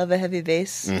a heavy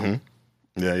bass. Yeah.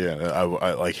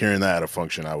 I like hearing that at a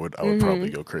function. I would probably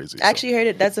go crazy. I actually heard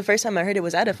it. That's the first time I heard it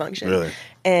was at a function. Really?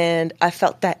 And I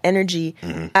felt that energy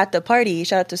at the party.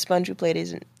 Shout out to Sponge, who played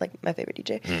is like my favorite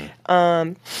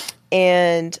DJ.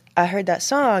 And I heard that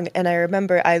song, and I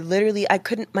remember I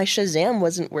couldn't, my Shazam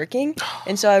wasn't working,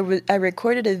 and so I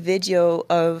recorded a video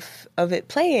of it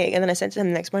playing, and then I sent it to him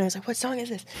the next morning. I was like, "What song is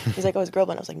this?" He's like, "Oh, it's Girl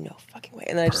Blunt." I was like, "No fucking way!"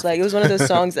 And then I just like, it was one of those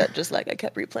songs that just like I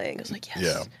kept replaying. I was like, "Yes,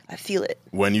 Yeah. I feel it."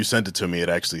 When you sent it to me, it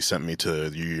actually sent me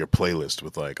to your playlist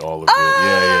with like all of the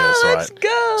So let's I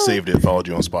go. saved it, followed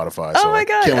you on Spotify. Oh so my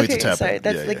god! Can't wait Okay, to tap sorry. it.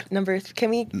 That's like number. Can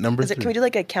we? Number Can we three. do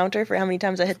like a counter for how many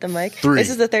times I hit the mic? 3. This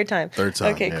is the third time. Third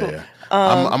time. Okay, yeah, cool. Yeah.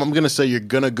 I'm gonna say you're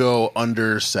gonna go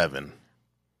under 7.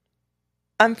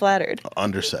 I'm flattered.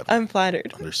 Under 7. I'm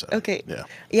flattered. Under 7. Okay. Yeah.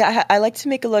 Yeah, I like to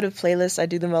make a lot of playlists. I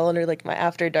do them all under like my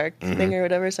After Dark thing or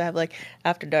whatever. So I have like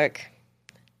After Dark.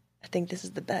 I think this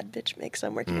is the Bad Bitch mix.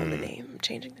 I'm working on the name. I'm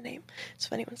changing the name. It's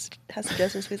funny. Once it has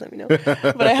suggestions, please let me know.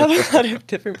 But I have a lot of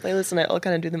different playlists, and I all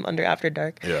kind of do them under After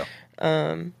Dark. Yeah.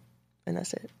 And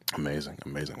that's it. Amazing.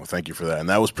 Well, thank you for that. And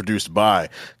that was produced by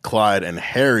Clyde and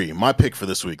Harry. My pick for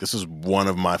this week, this is one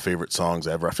of my favorite songs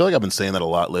ever. I feel like I've been saying that a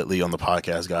lot lately on the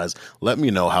podcast, guys. Let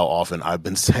me know how often I've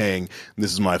been saying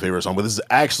this is my favorite song. But this is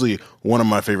actually one of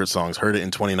my favorite songs. Heard it in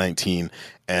 2019,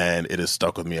 and it has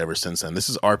stuck with me ever since then. This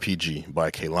is RPG by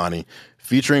Kehlani,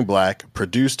 featuring Black,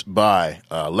 produced by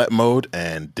Let Mode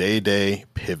and Day Day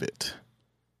Pivot.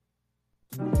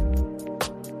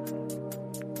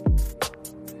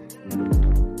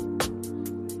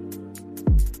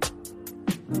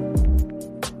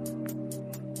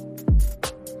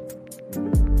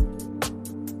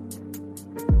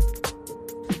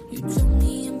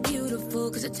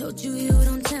 Cause I told you you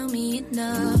don't tell me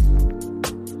enough.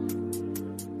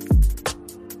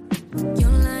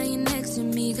 You're lying next to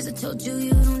me cause I told you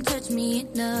you don't touch me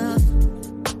enough.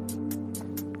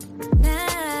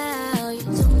 Now you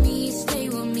told me you stay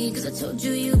with me cause I told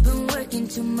you you've been working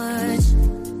too much.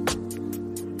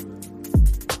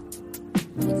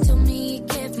 You told me you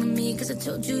care for me cause I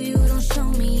told you you don't show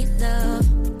me love.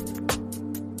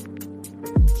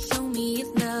 Show me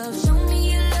your love, show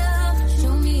me your love,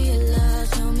 show me your love,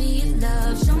 show me your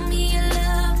love, show me your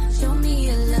love, show me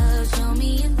your love, show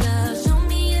me your love, show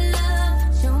me your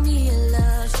love, show me your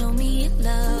love, show me your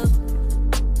love.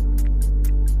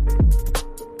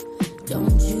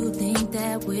 Don't you think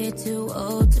that we're too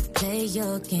old to play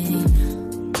your game?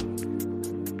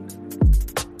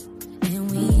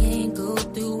 And we ain't go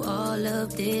through all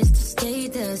of this to stay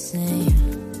the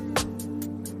same.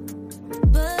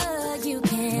 But you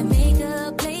can't make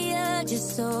a player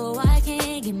just so I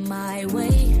can get my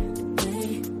way.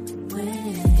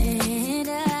 And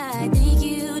I think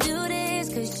you do this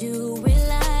cause you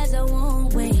realize I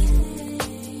won't wait.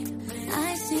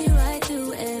 I see right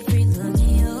through every look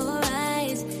in your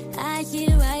eyes. I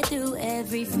hear right through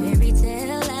every fairy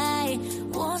tale lie.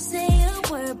 Won't say a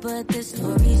word but the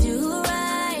stories you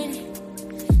write,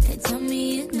 they tell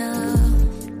me enough.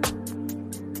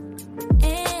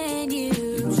 And you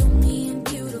told me I'm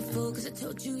beautiful cause I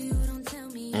told you you don't tell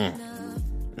me enough.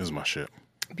 This is my shit.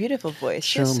 Beautiful voice.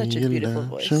 She has such a beautiful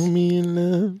voice. Show me your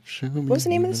love. Show me. What was the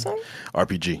name of the song?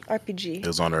 RPG. RPG. It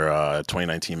was on her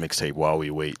 2019 mixtape, While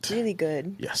We Wait. Really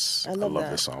good. Yes. I love that.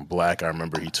 this song. Black, I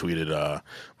remember he tweeted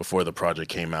before the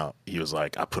project came out, he was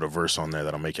like, I put a verse on there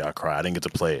that'll make y'all cry. I didn't get to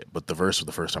play it, but the verse was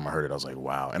the first time I heard it. I was like,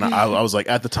 wow. And I was like,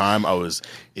 at the time, I was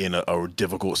in a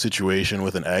difficult situation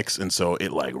with an ex, and so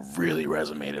it like really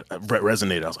resonated.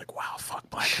 I was like, wow, fuck,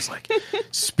 Black is like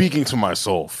speaking to my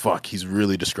soul. Fuck, he's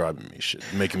really describing me shit,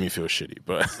 making me feel shitty.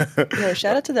 But No,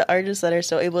 shout out to the artists that are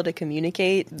so able to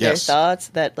communicate their Yes. thoughts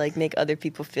that like make other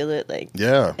people feel it. Like,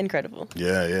 yeah. incredible.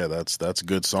 Yeah, that's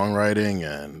good songwriting,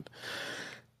 and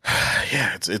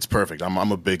yeah, it's perfect. I'm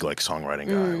a big like songwriting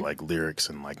guy, like lyrics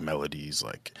and like melodies,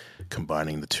 like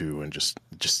combining the two, and just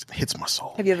hits my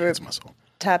soul. Have you ever hits my soul.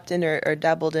 tapped in or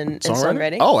dabbled in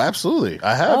songwriting? Oh, absolutely.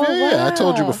 I have. Oh, Yeah. I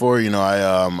told you wow. before. You know,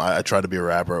 I tried to be a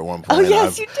rapper at one point. Oh,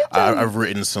 yes, I've, you did that. I've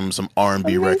written some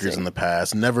R&B records Amazing. in the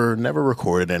past. Never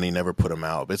recorded any. Never put them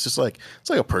out. But it's just like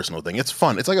a personal thing. It's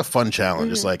fun. It's like a fun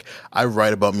challenge. It's like I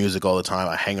write about music all the time.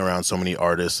 I hang around so many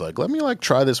artists. Like, let me like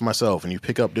try this myself. And you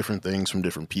pick up different things from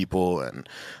different people. And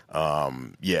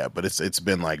yeah, but it's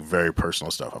been like very personal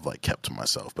stuff I've like kept to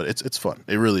myself. But it's fun.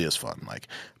 It really is fun. Like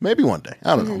maybe one day.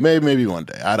 I don't know. Maybe one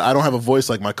day. I don't have a voice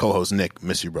like my co-host Nick.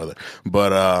 Miss you, brother.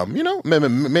 But you know,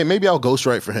 maybe I'll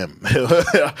ghostwrite for him.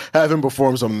 Have him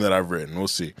perform something that I've written. We'll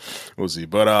see.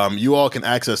 But you all can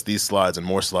access these slides and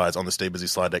more slides on the Stay Busy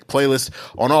Slide Deck playlist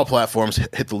on all platforms.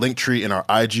 Hit the link tree in our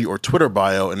IG or Twitter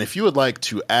bio. And if you would like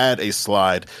to add a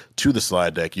slide to the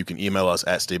slide deck, you can email us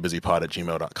at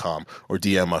staybusypod@gmail.com or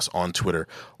DM us on Twitter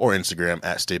or Instagram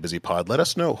at staybusypod. Let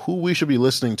us know who we should be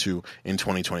listening to in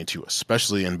 2022,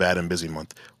 especially in Bad and Busy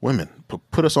Month. Women,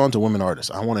 put us on to women artists.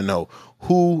 I want to know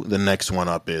who the next one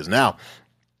up is. Now,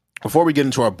 before we get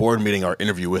into our board meeting, our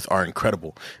interview with our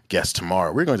incredible guest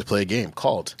tomorrow, we're going to play a game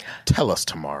called Tell Us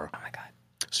Tomorrow. Oh my God.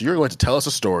 So you're going to tell us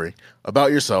a story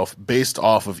about yourself based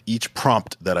off of each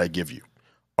prompt that I give you.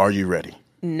 Are you ready?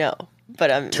 No,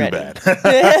 but I'm Too ready.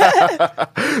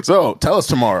 bad. So tell us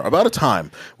tomorrow about a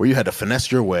time where you had to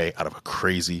finesse your way out of a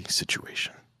crazy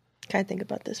situation. Can I think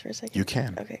about this for a second? You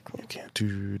can. Okay, cool. You can.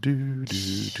 Do, do, do,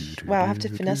 do, do, Wow, I have to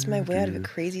finesse my way out of a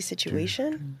crazy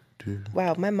situation?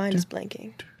 Wow, my mind is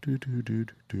blanking. do, do, do,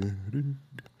 do, do.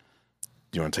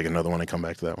 You want to take another one and come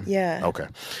back to that one? Yeah. Okay.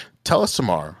 Tell us,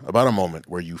 Tamara, about a moment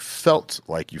where you felt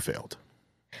like you failed.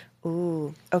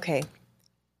 Ooh, okay.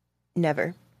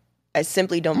 Never. I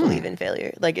simply don't believe in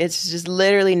failure. Like, it's just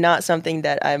literally not something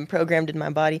that I'm programmed in my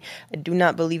body. I do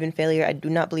not believe in failure. I do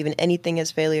not believe in anything as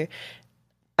failure.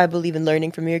 I believe in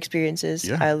learning from your experiences.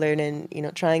 Yeah. I learn in,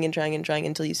 trying and trying and trying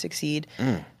until you succeed.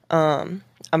 I'm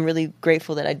really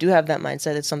grateful that I do have that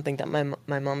mindset. It's something that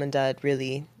my mom and dad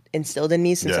really instilled in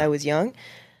me since I was young.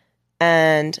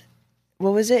 And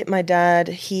what was it? My dad,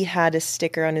 he had a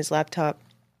sticker on his laptop.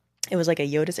 It was like a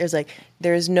Yoda. It was like,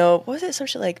 there's no, what was it? Some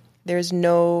shit like, there's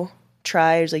no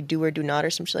try, there's like do or do not or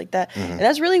some shit like that. And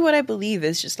that's really what I believe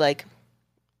is just like,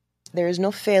 there is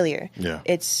no failure. Yeah.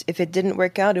 It's, if it didn't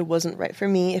work out, it wasn't right for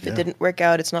me. If it didn't work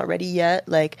out, it's not ready yet.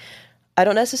 Like, I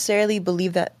don't necessarily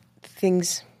believe that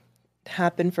things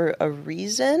happen for a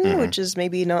reason, which is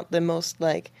maybe not the most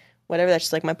like, whatever, that's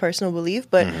just like my personal belief.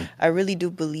 But I really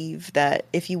do believe that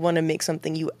if you want to make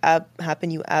something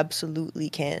happen, you absolutely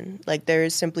can. Like, there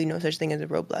is simply no such thing as a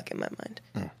roadblock in my mind.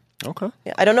 Okay.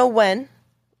 Yeah, I don't know when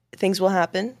things will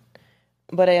happen,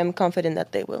 but I am confident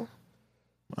that they will.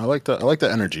 I like that. I like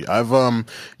that energy. I've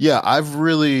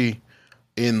really,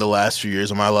 in the last few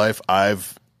years of my life,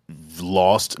 I've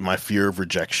lost my fear of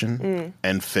rejection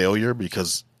and failure,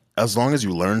 because as long as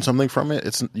you learn something from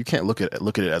it, you can't look at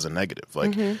it as a negative.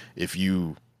 Like, if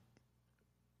you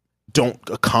don't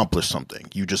accomplish something,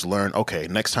 you just learn, okay,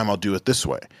 next time I'll do it this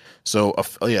way. So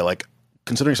like,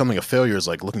 considering something a failure is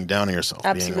like looking down on yourself,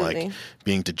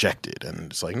 being dejected.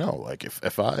 And it's like, no, like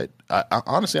if I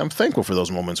honestly, I'm thankful for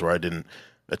those moments where I didn't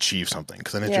achieve something,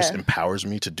 because then it just empowers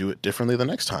me to do it differently the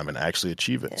next time and actually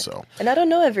achieve it. So, and I don't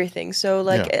know everything. So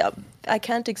like, I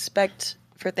can't expect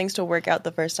for things to work out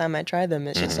the first time I try them.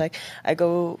 It's just like, I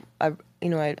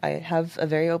have a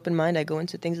very open mind. I go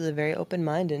into things with a very open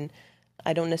mind, and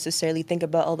I don't necessarily think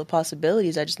about all the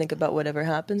possibilities. I just think about whatever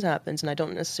happens. And I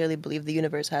don't necessarily believe the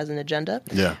universe has an agenda.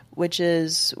 Yeah. Which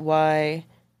is why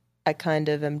I kind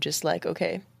of am just like,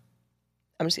 okay,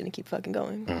 I'm just going to keep fucking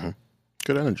going.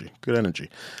 Good energy. Good energy.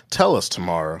 Tell us,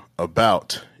 Tamara,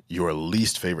 about your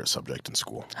least favorite subject in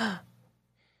school.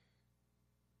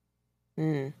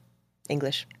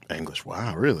 English. English.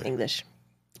 Wow, really?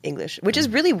 English, which is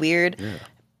really weird. Yeah.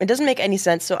 It doesn't make any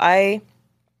sense. So I'm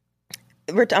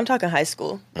talking high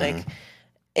school. Like,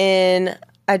 and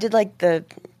I did like the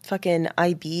fucking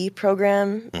IB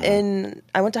program. And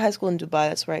I went to high school in Dubai.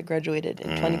 That's where I graduated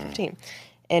in 2015.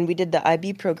 And we did the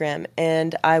IB program.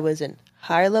 And I was in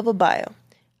higher level bio,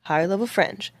 higher level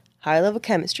French, higher level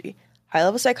chemistry, higher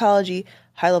level psychology,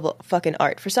 higher level fucking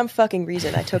art. For some fucking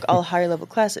reason, I took all higher level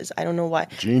classes. I don't know why.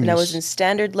 Genius. And I was in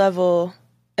standard level,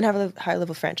 and higher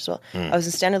level French as well. I was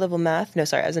in standard level math. No,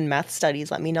 sorry, I was in math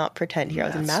studies. Let me not pretend here. I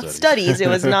was in math studies. It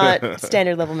was not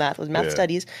standard level math. It was math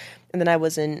studies. And then I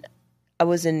was in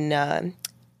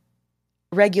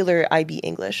regular IB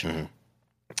English.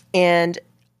 And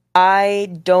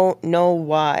I don't know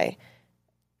why.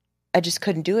 I just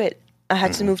couldn't do it. I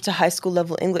had to move to high school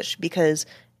level English because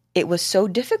it was so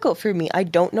difficult for me. I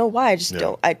don't know why.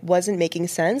 I wasn't making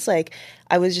sense. Like,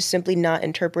 I was just simply not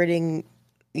interpreting,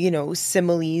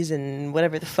 similes and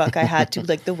whatever the fuck I had to,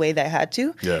 like the way that I had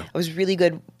to. Yeah. I was really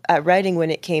good at writing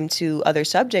when it came to other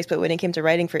subjects, but when it came to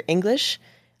writing for English,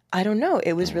 I don't know.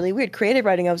 It was really weird. Creative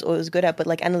writing I was always good at, but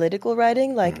like analytical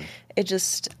writing, like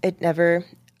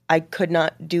I could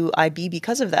not do IB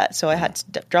because of that. So I had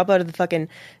to drop out of the fucking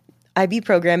IB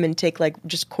program and take like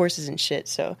just courses and shit.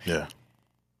 So yeah,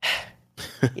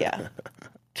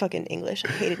 fucking English. I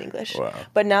hated English. Wow.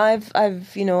 But now I've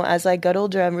as I got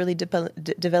older, I'm really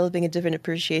developing a different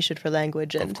appreciation for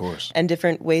language and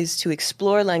different ways to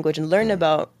explore language and learn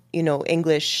about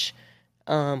English.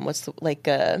 I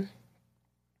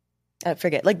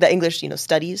forget, like the English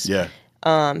studies. Yeah.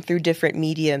 Through different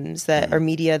mediums that are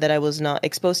media that I was not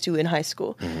exposed to in high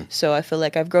school. So I feel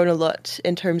like I've grown a lot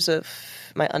in terms of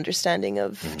my understanding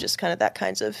of just kind of that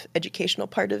kinds of educational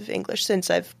part of English since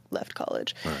I've left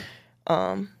college. Right.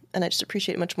 And I just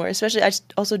appreciate it much more. Especially, I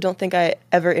just also don't think I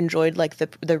ever enjoyed like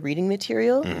the reading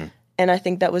material. And I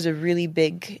think that was a really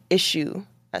big issue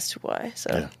as to why.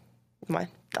 So my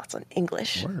thoughts on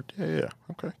English. Word. Yeah.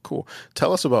 Okay, cool.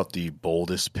 Tell us about the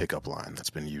boldest pickup line that's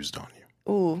been used on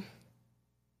you. Ooh.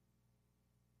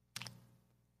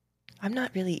 I'm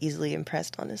not really easily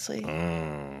impressed, honestly.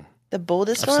 The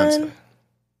boldest one?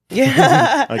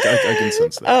 Yeah. I can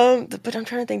sense that. But I'm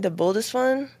trying to think the boldest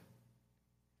one.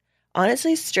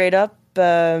 Honestly, straight up,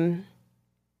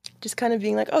 just kind of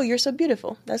being like, oh, you're so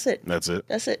beautiful. That's it. That's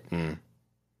it?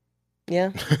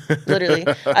 Yeah. Literally.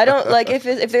 I don't, like,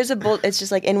 if there's a bold, it's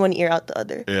just like in one ear, out the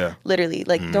other. Yeah. Literally.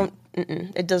 Like,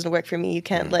 it doesn't work for me. You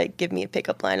can't like give me a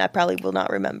pickup line. I probably will not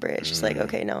remember it. It's just like,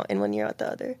 okay, no, in one year out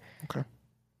the other. Okay.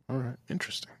 All right.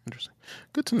 Interesting.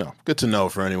 Good to know. Good to know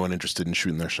for anyone interested in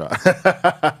shooting their shot.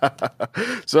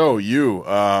 So you,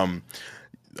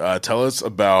 tell us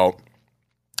about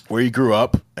where you grew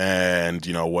up and,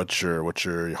 you know, what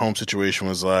your home situation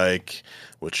was like,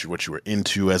 what you were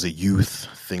into as a youth,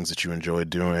 things that you enjoyed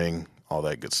doing, all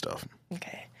that good stuff.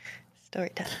 Okay.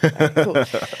 Story time. All right, cool.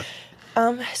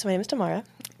 So my name is Tamara.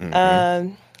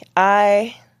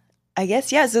 I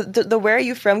guess, yeah. So the where are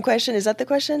you from question, is that the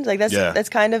question? Like that's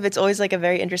kind of, it's always like a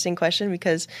very interesting question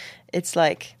because it's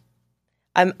like,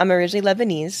 I'm originally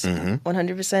Lebanese,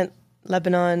 100%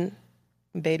 Lebanon,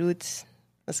 Beirut.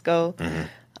 Let's go.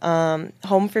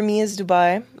 Home for me is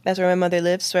Dubai. That's where my mother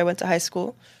lives. So I went to high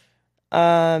school.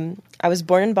 I was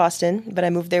born in Boston, but I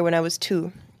moved there when I was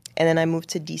 2. And then I moved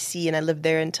to DC and I lived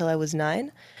there until I was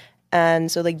 9.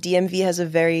 And so like DMV has a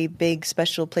very big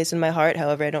special place in my heart.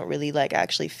 However, I don't really like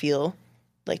actually feel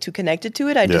like too connected to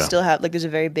it. I just still have like, there's a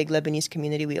very big Lebanese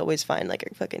community. We always find like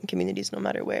our fucking communities no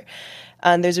matter where.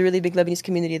 And there's a really big Lebanese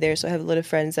community there. So I have a lot of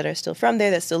friends that are still from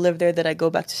there, that still live there, that I go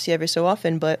back to see every so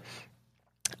often. But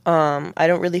I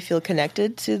don't really feel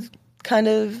connected to kind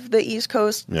of the East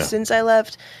Coast since I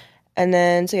left. And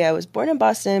then, so yeah, I was born in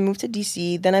Boston, moved to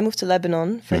DC. Then I moved to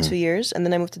Lebanon for 2 years. And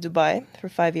then I moved to Dubai for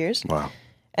 5 years. Wow.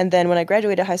 And then when I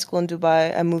graduated high school in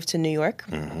Dubai, I moved to New York.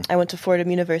 I went to Fordham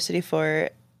University for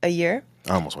a year.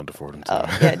 I almost went to Fordham too.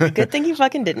 Oh, yeah. Good thing you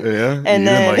fucking didn't. Yeah? And you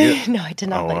then, didn't like it? No, I did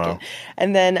not like it.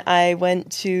 And then I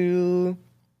went to,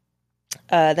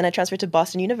 then I transferred to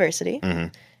Boston University.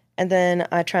 And then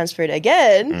I transferred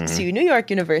again to New York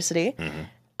University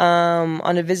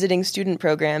on a visiting student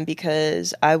program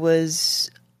because I was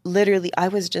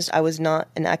not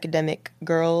an academic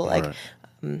girl. Like,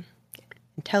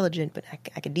 intelligent, but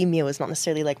academia was not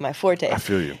necessarily like my forte. I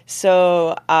feel you.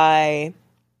 So I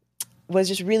was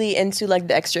just really into like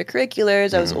the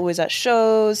extracurriculars. I was always at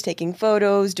shows, taking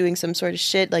photos, doing some sort of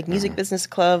shit like music business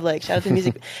club. Like shout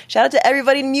out to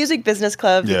everybody in music business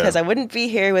club because I wouldn't be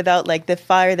here without like the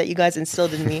fire that you guys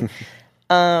instilled in me.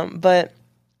 But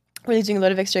really doing a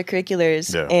lot of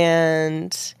extracurriculars.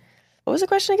 And what was the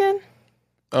question again?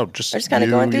 Oh, just kind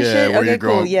of going through shit. Okay,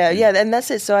 cool. Yeah, and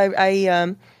that's it. So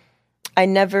I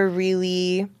never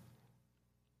really.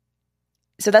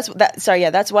 So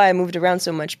that's why I moved around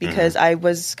so much because I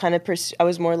was kind of I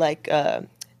was more like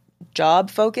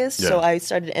job focused. So I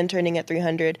started interning at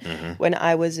 300 when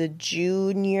I was a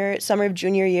summer of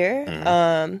junior year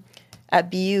at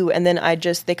BU, and then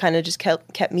they kind of just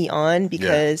kept me on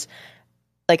because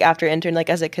like after intern, like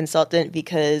as a consultant,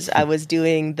 because I was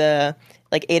doing the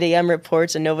like 8 a.m.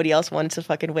 reports and nobody else wanted to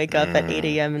fucking wake up at 8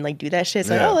 a.m. and like do that shit.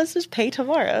 So like, let's just pay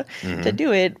Tamara to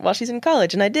do it while she's in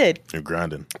college. And I did. You're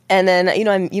grinding. And then, you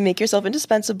know, you make yourself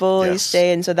indispensable, you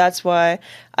stay. And so that's why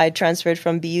I transferred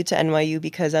from BU to NYU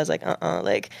because I was like,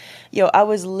 like, yo, I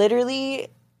was literally,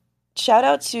 shout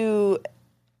out to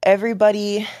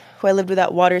everybody who I lived with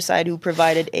at Waterside who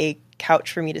provided a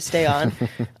couch for me to stay on.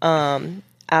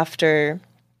 After,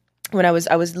 when I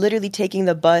was literally taking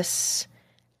the bus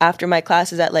after my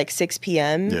classes at like 6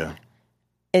 p.m.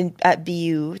 At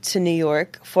BU to New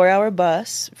York, 4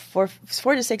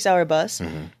 to 6 hour bus,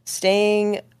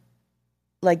 staying,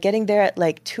 like getting there at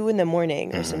like 2 in the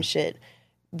morning or some shit,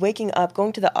 waking up,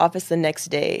 going to the office the next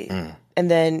day, and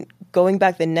then going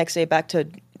back the next day back to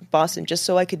Boston just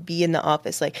so I could be in the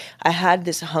office. Like I had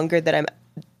this hunger that I'm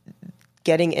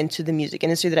getting into the music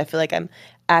industry that I feel like I'm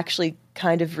actually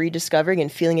kind of rediscovering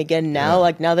and feeling again now.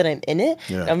 Like now that I'm in it,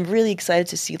 I'm really excited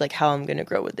to see like how I'm going to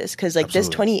grow with this. Cause like this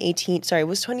 2018,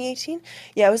 was 2018?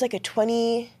 Yeah, it was like a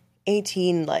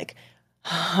 2018 like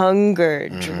hunger,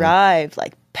 drive,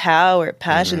 like power,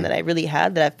 passion that I really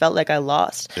had that I felt like I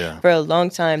lost for a long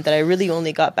time that I really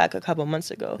only got back a couple months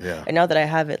ago. And now that I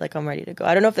have it, like I'm ready to go.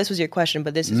 I don't know if this was your question,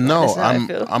 but this is how I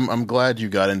feel. I'm glad you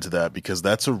got into that because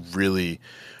that's a really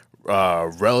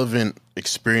relevant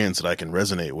experience that I can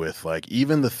resonate with. Like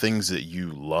even the things that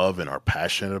you love and are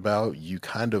passionate about, you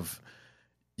kind of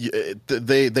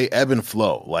they ebb and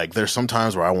flow. Like there's some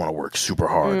times where I want to work super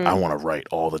hard, I want to write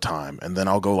all the time, and then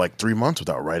I'll go like 3 months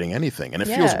without writing anything, and it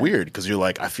feels weird because you're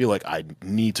like, I feel like I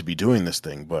need to be doing this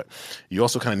thing, but you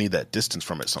also kind of need that distance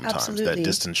from it sometimes. Absolutely. That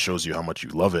distance shows you how much you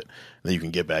love it, and then you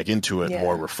can get back into it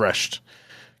more refreshed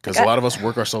because a lot of us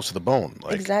work ourselves to the bone,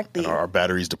 like, exactly, and our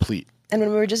batteries deplete. And when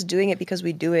we were just doing it because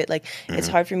we do it, like it's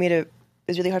really hard for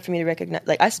me to recognize.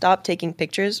 Like I stopped taking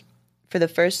pictures for the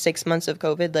first 6 months of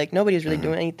COVID. Like nobody was really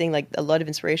doing anything. Like a lot of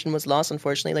inspiration was lost,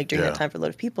 unfortunately, like during that time for a lot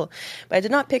of people. But I did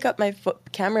not pick up my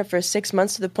camera for 6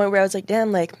 months to the point where I was like,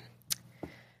 damn, like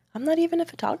I'm not even a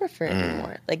photographer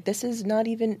anymore. Like, this is not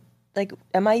even, like,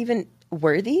 am I even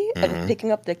worthy of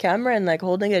picking up the camera and, like,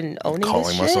 holding it and owning Calling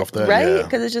this shit? myself that, right? yeah.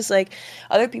 Because it's just, like,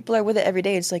 other people are with it every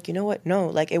day. It's like, you know what? No.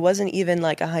 Like, it wasn't even,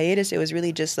 like, a hiatus. It was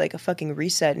really just, like, a fucking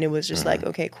reset. And it was just, like,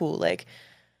 okay, cool. Like,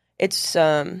 it's,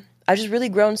 I've just really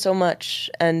grown so much.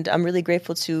 And I'm really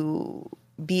grateful to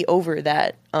be over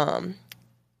that,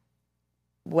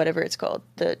 whatever it's called,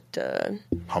 the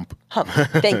Hump.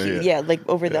 Thank you. Yeah. Yeah, like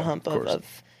over the Yeah, hump of course.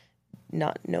 of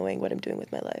not knowing what I'm doing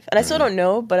with my life. And I still don't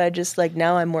know, but I just like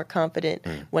now I'm more confident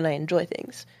when I enjoy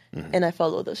things and I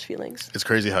follow those feelings. It's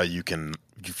crazy how you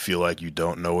feel like you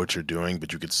don't know what you're doing,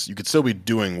 but you could still be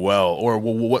doing well, or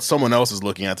what someone else is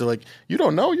looking at. They're like, you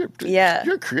don't know, you're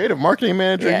a creative marketing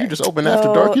manager. Yeah. You just open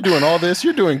After Dark. You're doing all this.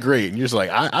 You're doing great, and you're just like,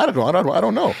 I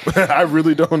don't know. I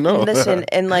really don't know. Listen,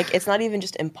 and like it's not even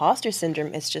just imposter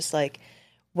syndrome. It's just like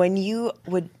when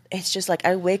it's just like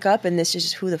I wake up and this is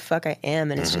just who the fuck I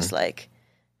am, and it's just like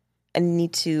I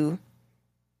need to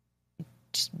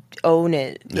just own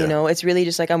it. You know, it's really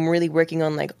just like I'm really working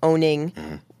on like owning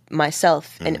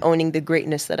myself and owning the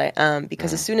greatness that I am,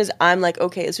 because as soon as I'm like,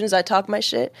 okay, as soon as I talk my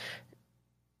shit,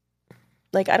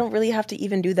 like I don't really have to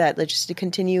even do that, like just to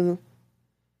continue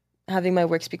having my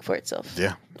work speak for itself.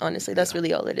 Yeah. Honestly, that's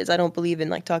really all it is. I don't believe in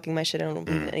like talking my shit. I don't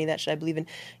believe in any of that shit. I believe in,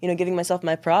 giving myself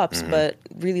my props, but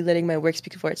really letting my work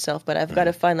speak for itself. But I've got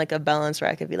to find like a balance where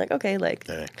I could be like, okay, like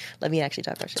let me actually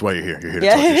talk my shit. That's why you're here. You're here to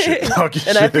talk your shit. Talk your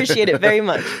And I appreciate it very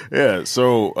much. Yeah.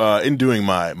 So in doing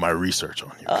my research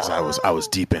on you, because I was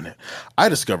deep in it, I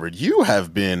discovered you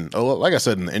have been, like I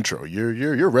said in the intro,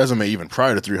 your resume even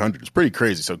prior to 300 is pretty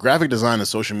crazy. So graphic design and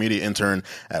social media intern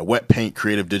at Wet Paint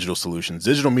Creative Digital Solutions,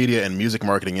 digital media and music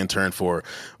marketing intern for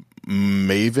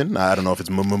Maven. I don't know if it's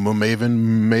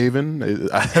Maven.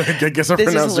 I guess I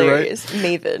pronounced it right.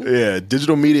 Maven. Yeah,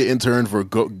 digital media intern for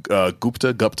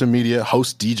Gupta Media,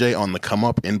 host DJ on The Come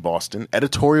Up in Boston,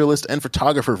 editorialist and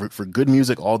photographer for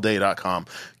goodmusicallday.com,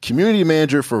 community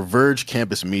manager for Verge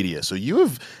Campus Media. So you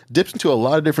have dipped into a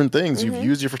lot of different things. You've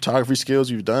used your photography skills,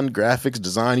 you've done graphics,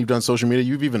 design, you've done social media,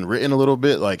 you've even written a little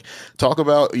bit. Like, talk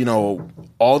about,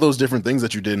 all those different things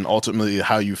that you did and ultimately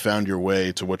how you found your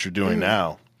way to what you're doing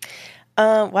now.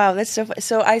 Wow, that's so fun.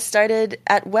 So I started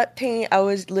at Wet Paint. I've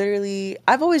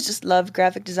always just loved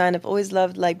graphic design. I've always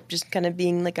loved like just kind of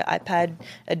being like an iPad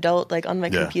adult, like on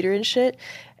my computer and shit.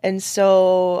 And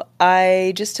so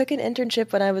I just took an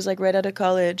internship when I was like right out of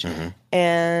college,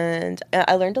 and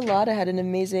I learned a lot. I had an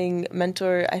amazing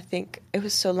mentor. I think it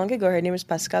was so long ago. Her name was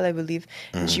Pascal, I believe.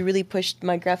 And she really pushed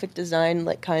my graphic design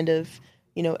like kind of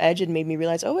edge, and made me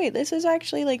realize, oh wait, this is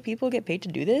actually like people get paid to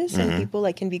do this, and people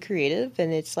like can be creative,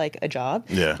 and it's like a job.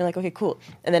 Yeah. And like, okay, cool.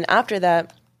 And then after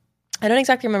that, I don't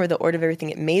exactly remember the order of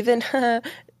everything at Maven.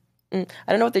 I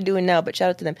don't know what they're doing now, but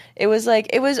shout out to them. It was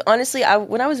honestly,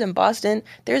 when I was in Boston,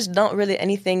 there's not really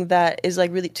anything that is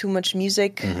like really too much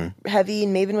music heavy.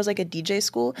 And Maven was like a DJ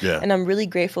school. Yeah. And I'm really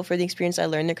grateful for the experience I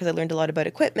learned there, because I learned a lot about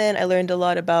equipment. I learned a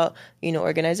lot about,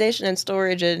 organization and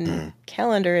storage and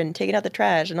calendar and taking out the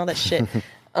trash and all that shit.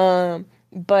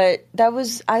 But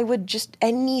I would just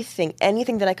anything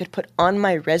that I could put on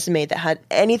my resume that had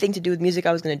anything to do with music,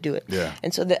 I was going to do it. Yeah.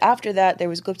 And so after that, there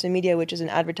was Gupta Media, which is an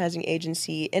advertising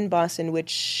agency in Boston,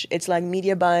 which it's like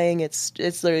media buying. It's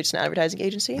literally just an advertising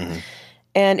agency.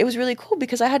 And it was really cool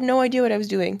because I had no idea what I was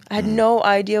doing. I had no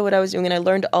idea what I was doing. And I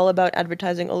learned all about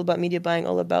advertising, all about media buying,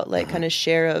 all about like kind of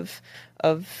share of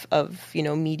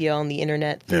media on the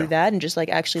internet through that, and just like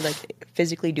actually like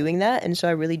physically doing that. And so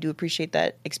I really do appreciate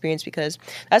that experience, because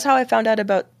that's how I found out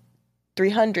about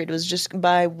 300, was just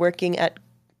by working at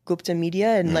Gupta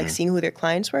Media and like seeing who their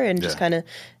clients were, and just kind of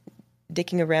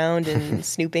dicking around and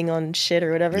snooping on shit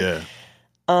or whatever. Yeah.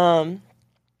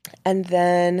 And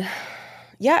then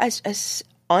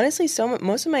honestly,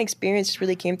 most of my experience just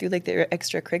really came through like the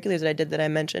extracurriculars that I did that I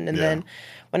mentioned. And then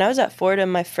when I was at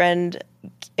Fordham, my friend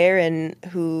Erin,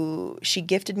 she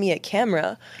gifted me a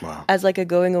camera as like a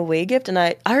going away gift. And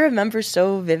I remember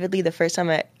so vividly the first time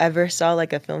I ever saw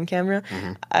like a film camera.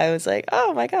 I was like,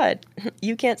 oh my God,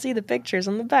 you can't see the pictures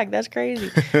on the back. That's crazy.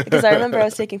 Because I remember I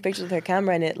was taking pictures with her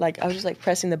camera, and I was just like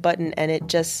pressing the button, and it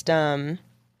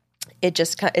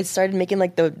started making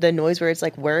like the noise where it's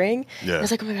like whirring. Yeah. I was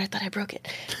like, oh my God, I thought I broke it.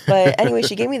 But anyway,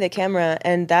 she gave me the camera,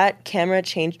 and that camera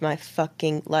changed my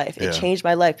fucking life. It changed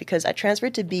my life, because I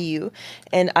transferred to BU,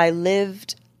 and I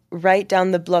lived right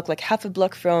down the block, like half a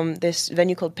block from this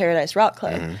venue called Paradise Rock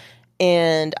Club.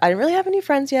 And I didn't really have any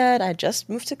friends yet. I just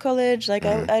moved to college. Like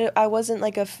I wasn't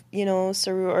like a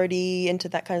sorority into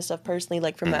that kind of stuff personally,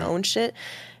 like for my own shit.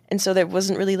 And so that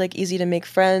wasn't really like easy to make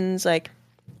friends. Like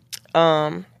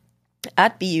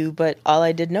at BU, but all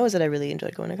I did know is that I really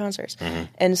enjoyed going to concerts.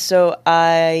 And so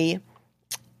I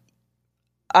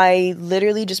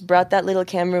literally just brought that little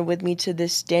camera with me to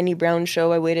this Danny Brown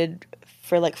show. I waited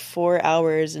for like 4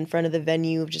 hours in front of the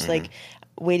venue, just like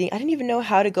waiting. I didn't even know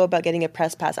how to go about getting a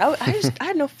press pass. I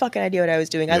had no fucking idea what I was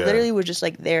doing. I literally was just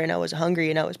like there, and I was hungry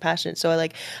and I was passionate. So I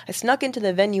snuck into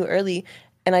the venue early,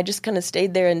 and I just kind of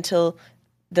stayed there until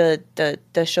the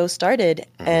show started.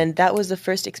 And that was the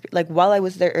first experience. Like, while I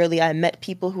was there early, I met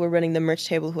people who were running the merch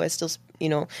table who I still,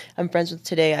 I'm friends with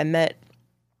today. I met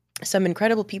some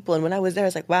incredible people, and when I was there, I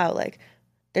was like, wow, like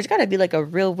there's got to be like a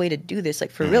real way to do this,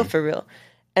 like for real.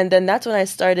 And then that's when I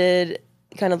started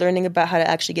kind of learning about how to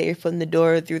actually get your foot in the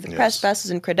door through the press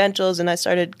passes and credentials. And I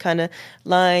started kind of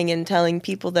lying and telling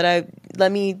people that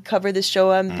let me cover this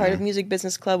show. I'm part of Music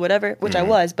Business Club, whatever, which I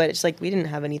was, but it's like we didn't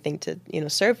have anything to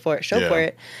show for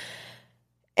it.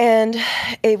 And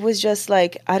it was just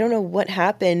like, I don't know what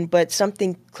happened, but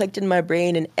something clicked in my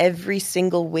brain, and every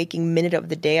single waking minute of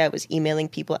the day, I was emailing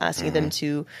people, asking them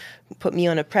to put me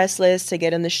on a press list, to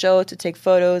get on the show, to take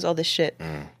photos, all this shit.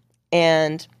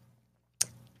 And,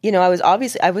 I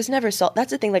was never salty.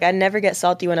 That's the thing. Like, I never get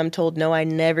salty when I'm told no. I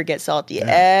never get salty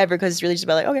ever, because it's really just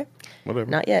about like, okay, whatever,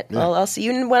 not yet. Yeah. I'll see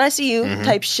you when I see you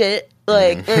type shit.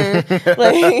 Like, what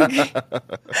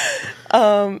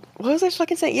was I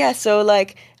fucking saying? Yeah, so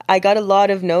like I got a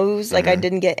lot of no's. Like I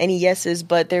didn't get any yeses,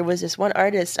 but there was this one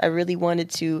artist I really wanted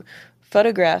to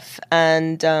photograph,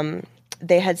 and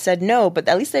they had said no, but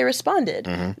at least they responded.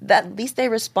 At least they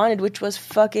responded, which was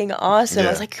fucking awesome. I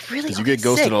was like, really? Because you get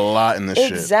ghosted a lot in this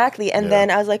shit. Exactly. And then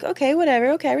I was like, okay,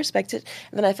 whatever. Okay, I respect it.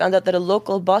 And then I found out that a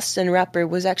local Boston rapper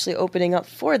was actually opening up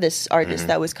for this artist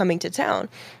that was coming to town.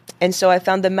 And so I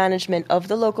found the management of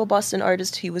the local Boston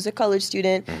artist. He was a college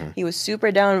student. He was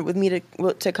super down with me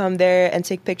to come there and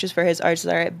take pictures for his artist.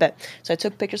 All right, bet. So I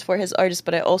took pictures for his artist,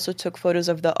 but I also took photos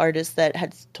of the artists that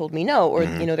had told me no, or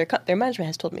their management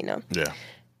has told me no. Yeah.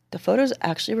 The photos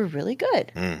actually were really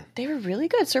good. They were really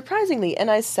good, surprisingly. And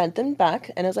I sent them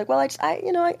back, and I was like, well, I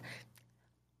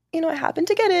happened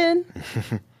to get in.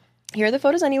 Here are the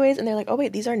photos anyways. And they're like, oh,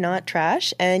 wait, these are not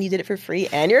trash, and you did it for free,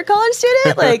 and you're a college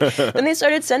student? Like, then they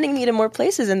started sending me to more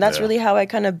places, and that's really how I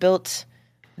kind of built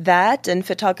that. And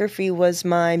photography was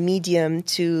my medium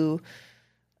to...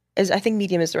 I think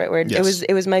medium is the right word. Yes.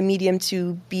 It was my medium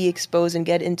to be exposed and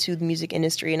get into the music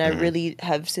industry. And I really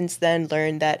have since then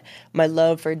learned that my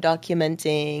love for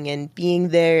documenting and being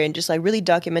there and just like really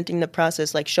documenting the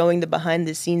process, like showing the behind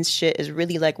the scenes shit is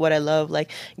really like what I love. Like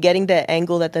getting the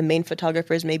angle that the main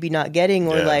photographers maybe not getting,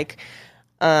 or like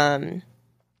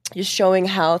just showing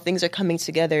how things are coming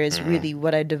together is really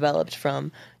what I developed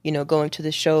from, going to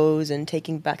the shows and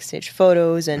taking backstage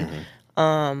photos. And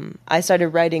I started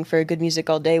writing for Good Music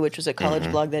All Day, which was a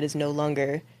college blog that is no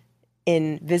longer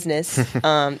in business.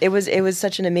 It was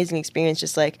such an amazing experience,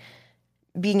 just like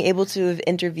being able to have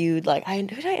interviewed, like I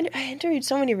interviewed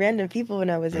so many random people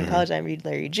when I was in college. I interviewed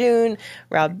Larry June,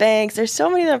 Rob Banks. There's so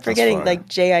many that I'm forgetting, like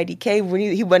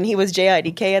JIDK when he was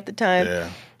JIDK at the time. Yeah.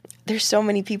 There's so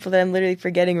many people that I'm literally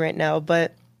forgetting right now,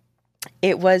 but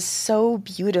it was so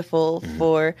beautiful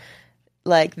for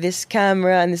like this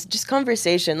camera and this just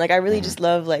conversation. Like I really just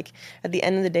love, like at the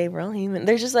end of the day, we're all human.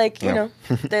 There's just like, you know,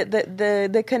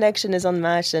 the connection is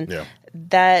unmatched, and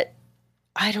that,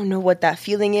 I don't know what that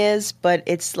feeling is, but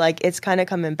it's like, it's kind of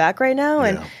coming back right now.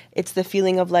 And it's the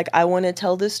feeling of like, I want to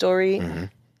tell the story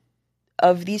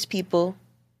of these people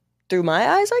through my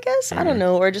eyes, I guess. I don't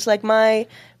know. Or just like my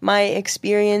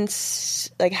experience,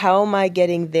 like how am I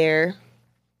getting their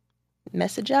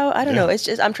message out? I don't know. It's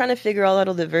just, I'm trying to figure all out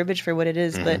all the verbiage for what it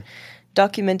is, but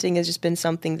documenting has just been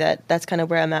something that's kind of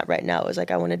where I'm at right now, is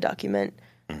like, I want to document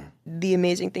the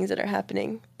amazing things that are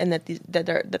happening, and that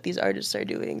these artists are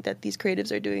doing, that these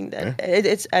creatives are doing, that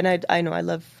it's, and I know I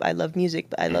love music,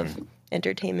 but I love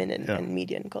entertainment and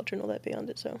media and culture and all that beyond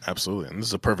it. So absolutely, and this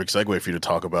is a perfect segue for you to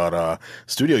talk about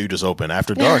studio you just opened,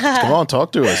 After Dark. Come on,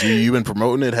 talk to us. You've been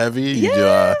promoting it heavy. You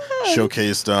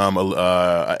showcased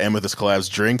Amethyst Collab's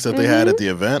drinks that they had at the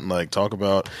event. Like, talk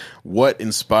about what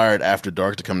inspired After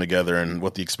Dark to come together and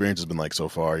what the experience has been like so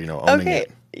far. You know, owning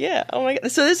it. Yeah. Oh my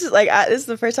God. So this is like, this is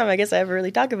the first time I guess I ever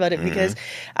really talk about it, because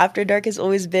After Dark has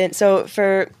always been, so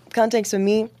for context, with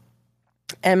me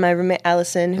and my roommate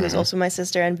Allison, who is also my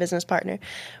sister and business partner,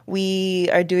 we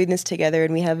are doing this together,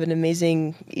 and we have an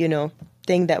amazing, you know,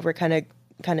 thing that we're kind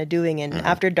of doing. And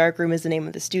After Dark Room is the name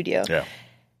of the studio.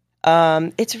 Yeah.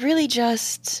 It's really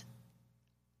just,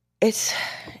 it's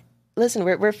listen,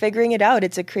 we're figuring it out.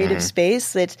 It's a creative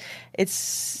space that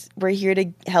we're here to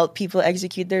help people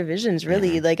execute their visions,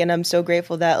 really. Like, and I'm so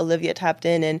grateful that Olivia tapped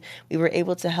in and we were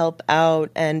able to help out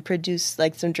and produce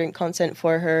like some drink content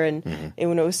for her. And it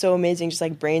was so amazing, just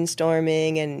like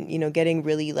brainstorming and, you know, getting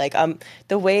really like,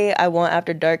 the way I want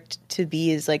After Dark to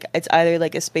be is like, it's either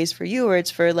like a space for you or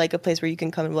it's for like a place where you can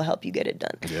come and we'll help you get it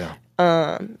done. Yeah.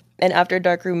 And After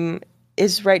Dark Room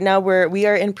is right now where we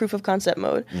are in proof of concept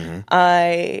mode.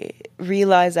 I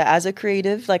realize that as a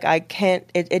creative, like I can't,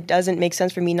 it doesn't make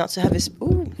sense for me not to have this.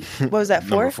 Ooh, what was that?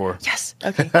 Number 4? Yes.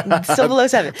 Okay. Still below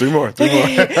 7. 3 more.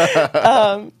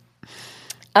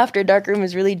 After Dark Room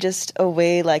is really just a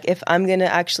way, like if I'm going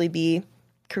to actually be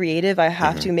creative, I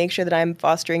have to make sure that I'm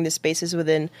fostering the spaces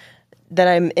within that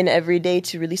I'm in every day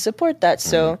to really support that.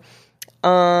 So,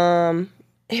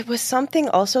 it was something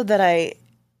also that I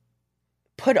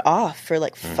put off for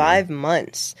like 5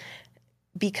 months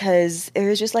because it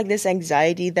was just like this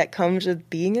anxiety that comes with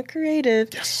being a creative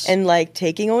and like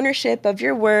taking ownership of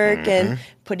your work and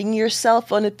putting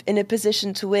yourself in a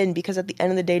position to win, because at the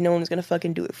end of the day, no one's going to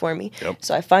fucking do it for me.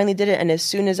 So I finally did it. And as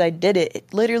soon as I did it,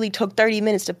 it literally took 30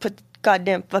 minutes to put the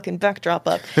goddamn fucking backdrop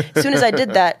up. As soon as I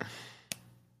did that,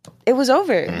 it was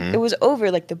over. It was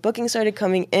over. Like the booking started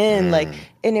coming in, like,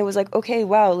 and it was like, okay,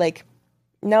 wow, like,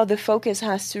 now the focus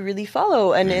has to really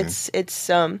follow, and it's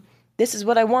this is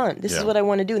what I want. This is what I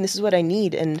want to do, and this is what I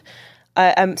need. And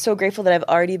I'm so grateful that I've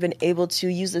already been able to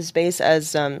use this space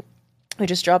as we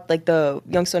just dropped like the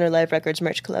Young Stoner Live Records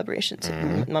merch collaboration,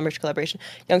 not merch collaboration,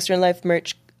 Young Stoner Live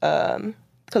merch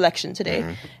collection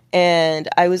today, and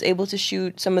I was able to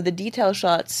shoot some of the detail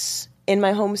shots in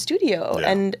my home studio,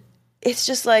 and it's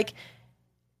just like,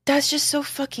 that's just so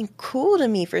fucking cool to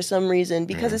me for some reason,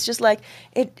 because it's just like,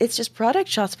 it's just product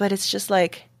shots, but it's just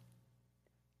like,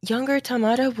 younger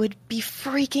Tamara would be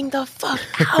freaking the fuck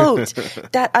out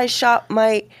that I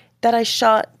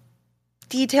shot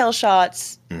detail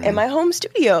shots in my home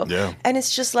studio. And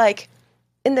it's just like,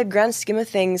 in the grand scheme of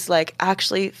things, like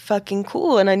actually fucking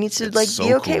cool, and I need to like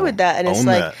be okay with that. And it's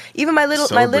like, even my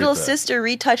little sister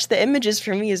retouched the images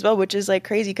for me as well, which is like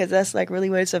crazy because that's like really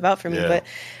what it's about for me. But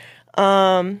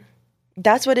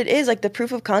that's what it is. Like the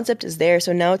proof of concept is there,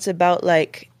 so now it's about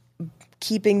like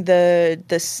keeping the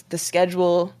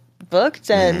schedule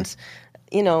booked, and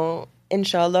you know,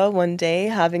 inshallah, one day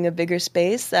having a bigger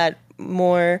space that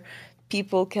more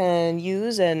people can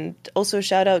use. And also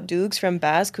shout out Dukes from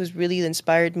Basque, who's really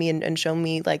inspired me and shown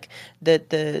me like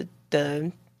the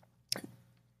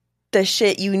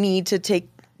shit you need to take,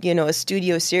 you know, a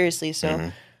studio seriously.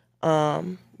 So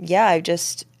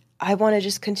I want to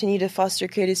just continue to foster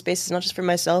creative spaces, not just for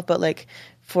myself, but like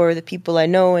for the people I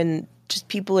know and just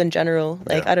people in general.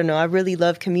 Like, I don't know, I really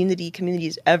love community. Community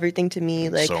is everything to me.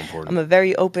 Like, so important. I'm a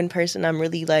very open person. I'm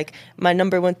really like, my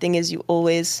number one thing is you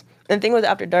always, and the thing with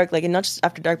After Dark, like, and not just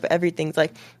After Dark, but everything,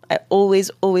 like, I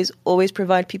always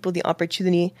provide people the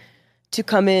opportunity to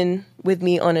come in with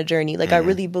me on a journey. Like, I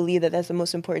really believe that that's the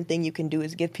most important thing you can do,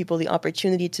 is give people the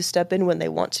opportunity to step in when they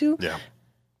want to.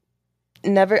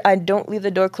 I don't leave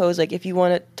the door closed. Like, if you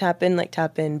want to tap in, like,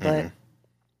 tap in. But,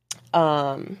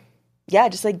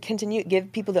 just, like,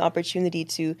 give people the opportunity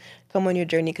to come on your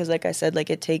journey. Because, like I said, like,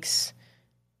 it takes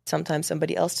sometimes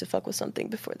somebody else to fuck with something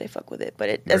before they fuck with it.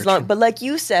 But but like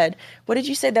you said, what did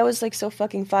you say? That was, like, so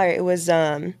fucking fire. It was,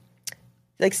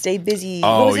 like, stay busy.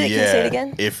 Oh, what was it? yeah. Can you say it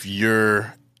again?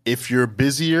 If you're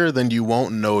busier, then you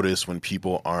won't notice when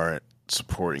people aren't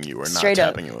supporting you or not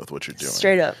tapping you with what you're doing.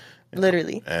 Straight up.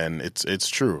 Literally. And it's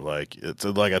true. Like, it's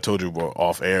like I told you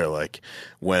off air, like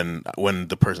when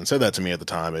the person said that to me at the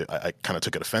time, I kind of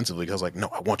took it offensively, because I was like, no,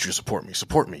 I want you to support me.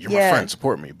 You're my friend,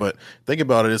 support me. But think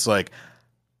about it, it's like,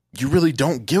 you really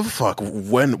don't give a fuck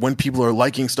when people are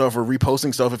liking stuff or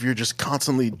reposting stuff if you're just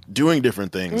constantly doing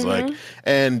different things. Like,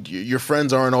 and your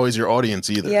friends aren't always your audience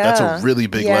either. That's a really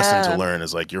big lesson to learn,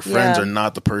 is like, your friends are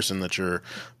not the person that you're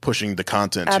pushing the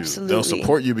content to. They'll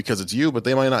support you because it's you, but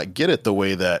they might not get it the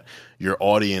way that your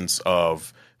audience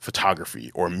of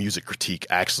photography or music critique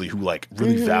actually, who like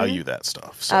really value that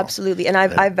stuff. So, absolutely. And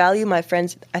I value my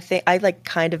friends. I think I like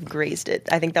kind of grazed it.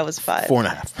 I think that was 5.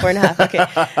 4.5. 4.5. Okay.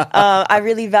 I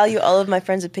really value all of my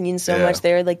friends' opinions so much.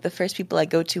 They're like the first people I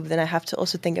go to, but then I have to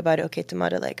also think about it. Okay,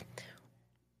 Tamara, like,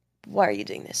 why are you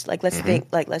doing this? Like, let's think,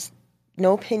 like,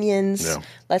 no opinions.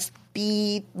 Let's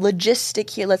be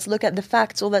logistic here. Let's look at the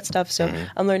facts, all that stuff. So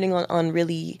I'm learning on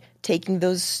really taking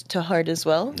those to heart as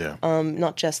well.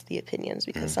 Not just the opinions,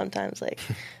 because sometimes, like,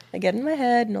 I get in my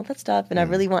head and all that stuff, and I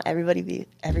really want everyone.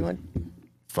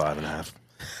 5.5.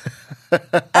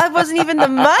 I wasn't even the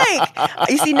mic.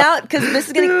 You see now,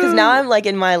 because now I'm like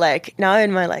in my like I'm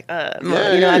in my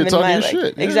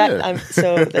shit. exactly. Yeah. I'm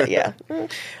so yeah.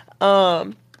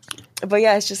 But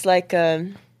yeah, it's just like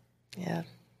just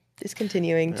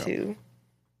continuing to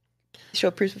show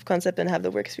proof of concept and have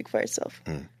the work speak for itself.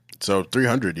 So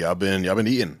 300, y'all been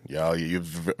eating.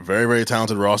 You've very, very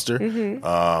talented roster.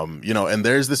 And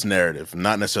there's this narrative,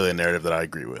 not necessarily a narrative that I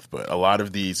agree with, but a lot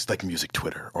of these, like music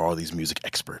Twitter or all these music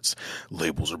experts,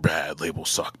 labels are bad, labels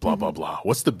suck, blah, blah, blah.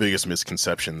 What's the biggest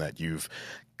misconception that you've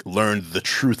learned the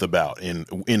truth about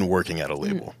in working at a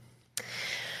label?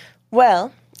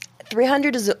 Well,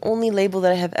 300 is the only label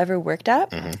that I have ever worked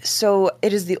at. So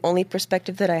it is the only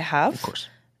perspective that I have. Of course.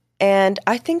 And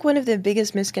I think one of the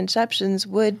biggest misconceptions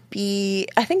would be,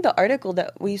 I think the article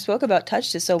that we spoke about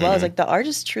touched it so well. Is like the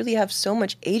artists truly have so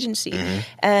much agency.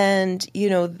 And,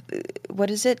 what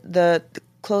is it? The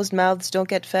closed mouths don't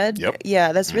get fed? Yep.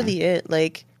 Yeah, that's really it.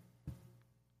 Like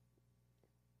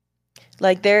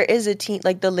there is a team,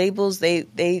 like the labels, they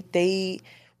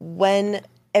when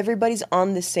everybody's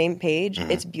on the same page,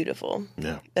 it's beautiful.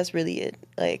 Yeah. That's really it.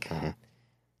 Like,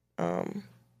 yeah.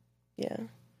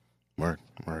 Word.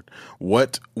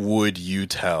 What would you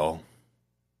tell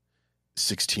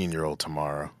 16-year-old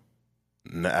Tamara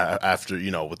after,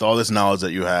 with all this knowledge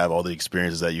that you have, all the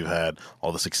experiences that you've had,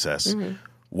 all the success,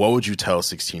 what would you tell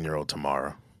 16-year-old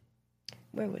Tamara?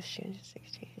 Where was she in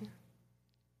 16?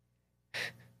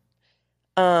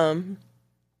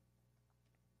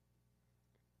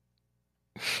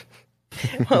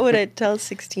 What would I tell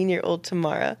 16-year-old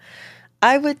Tamara?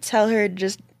 I would tell her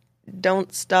just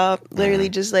don't stop. Literally,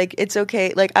 just like it's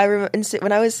okay. Like I remember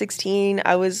when I was 16,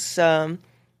 I was just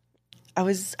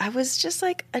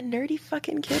like a nerdy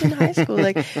fucking kid in high school.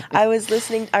 Like I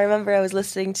remember I was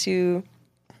listening to.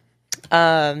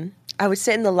 I would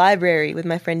sit in the library with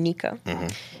my friend Nika,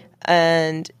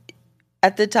 and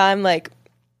at the time, like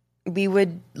we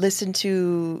would listen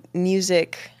to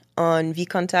music on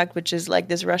VKontakte, which is like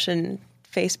this Russian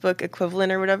Facebook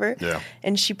equivalent or whatever. Yeah.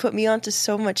 And she put me onto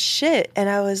so much shit. And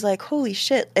I was like, holy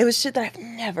shit. It was shit that I've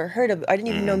never heard of. I didn't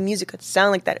even know music could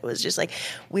sound like that. It was just like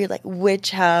weird, like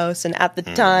Witch House. And at the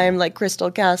time, like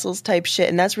Crystal Castles type shit.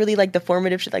 And that's really like the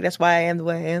formative shit. Like that's why I am the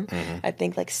way I am. I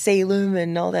think like Salem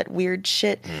and all that weird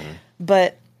shit.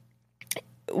 But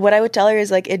what I would tell her is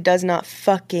like, it does not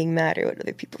fucking matter what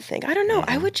other people think. I don't know.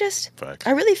 I would just, Facts.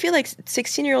 I really feel like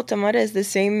 16-year-old Tamara is the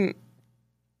same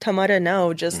Tamara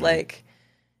now, just like,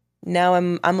 now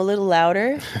I'm a little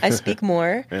louder. I speak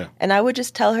more. And I would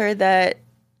just tell her that,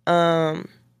 I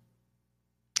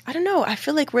don't know. I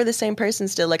feel like we're the same person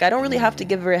still. Like, I don't really have to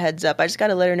give her a heads up. I just got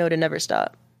to let her know to never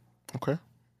stop. Okay.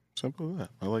 Simple as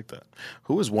that. I like that.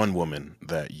 Who is one woman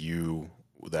that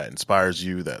inspires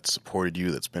you, that supported you,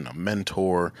 that's been a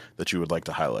mentor that you would like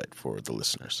to highlight for the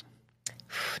listeners?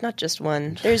 Not just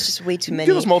one. There's just way too many.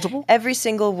 Give us multiple. Every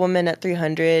single woman at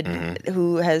 300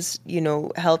 who has,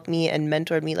 helped me and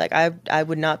mentored me. Like I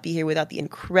would not be here without the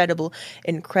incredible,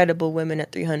 incredible women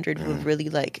at 300 who have really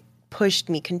like pushed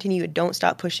me, don't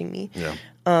stop pushing me. Yeah.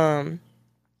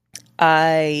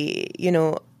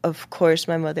 Of course,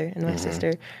 my mother and my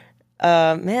sister.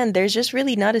 Man, there's just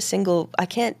really not a single. I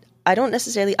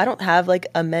don't have like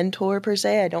a mentor per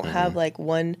se. I don't have like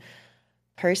one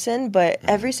person, but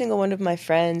every single one of my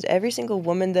friends, every single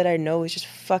woman that I know is just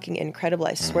fucking incredible.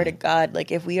 I swear to God,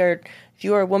 like if you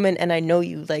are a woman and I know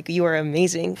you, like you are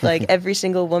amazing. Like every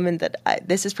single woman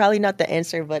this is probably not the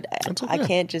answer, but I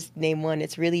can't just name one.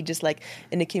 It's really just like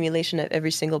an accumulation of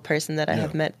every single person that I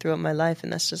have met throughout my life,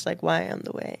 and that's just like why I'm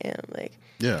the way I am. Like,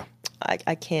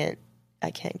 I can't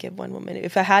give one woman.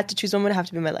 If I had to choose one, it would have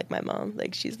to be my mom.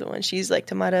 Like she's the one. She's like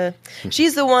Tamara.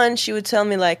 She's the one. She would tell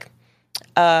me like,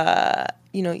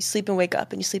 you sleep and wake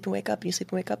up, and you sleep and wake up, and you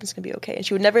sleep and wake up, and it's gonna be okay. And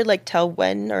she would never like tell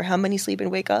when or how many sleep and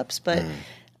wake ups, but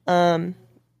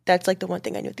that's like the one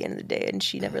thing I knew at the end of the day, and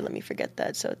she never let me forget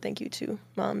that. So thank you to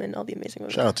Mom and all the amazing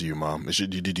women. Shout out to you, Mom. Do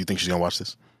you think she's gonna watch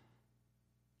this?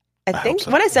 I think so.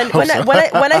 when I send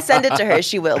it to her,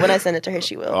 she will. When I send it to her,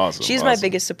 she will. Awesome. She's my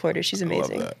biggest supporter. She's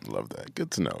amazing. Love that. Good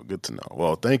to know.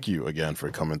 Well, thank you again for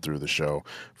coming through the show,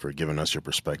 for giving us your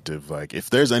perspective. Like,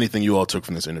 if there's anything you all took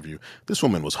from this interview, this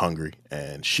woman was hungry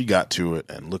and she got to it,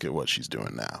 and look at what she's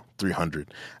doing now.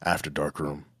 300 After Dark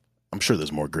Room. I'm sure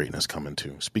there's more greatness coming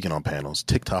too. Speaking on panels,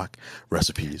 TikTok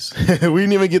recipes. We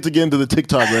didn't even get into the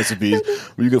TikTok recipes.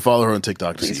 You can follow her on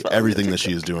TikTok to see everything that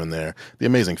she is doing there. The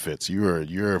amazing fits.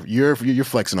 You're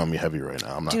flexing on me heavy right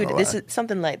now. I'm not gonna lie. This is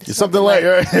something light. It's something light,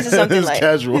 right? This is something light.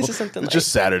 Casual. This is something light. It's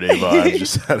just Saturday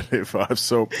vibes.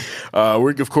 So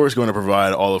we're of course going to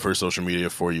provide all of her social media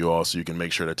for you all, so you can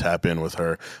make sure to tap in with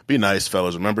her. Be nice,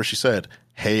 fellas. Remember, she said,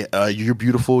 hey, you're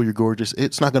beautiful, you're gorgeous,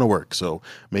 it's not going to work. So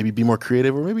maybe be more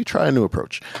creative or maybe try a new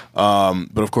approach.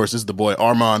 But of course, this is the boy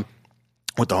Armand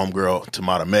with the homegirl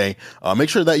Tamara May. Make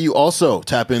sure that you also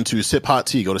tap into Sip Hot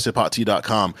Tea. Go to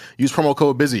siphottea.com. Use promo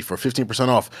code BUSY for 15%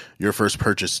 off your first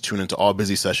purchase. Tune into all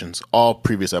Busy sessions, all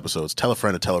previous episodes. Tell a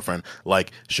friend,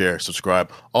 like, share, subscribe,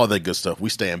 all that good stuff. We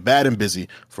staying bad and busy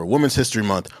for Women's History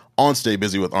Month on Stay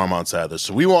Busy with Armand Sadler.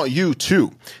 So we want you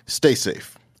to stay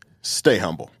safe, stay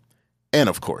humble, and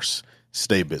of course,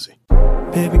 stay busy.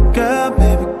 Baby girl,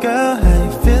 how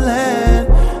you feeling?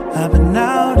 I've been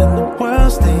out in the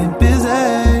world, staying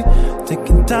busy,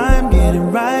 taking time, getting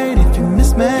right if you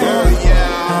miss me.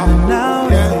 I've been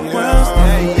out in the world,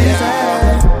 staying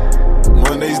busy.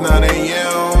 Mondays 9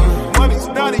 a.m. Party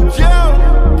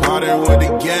with the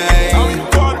gang.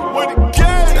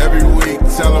 Every week,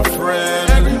 tell a friend.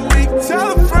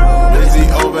 Busy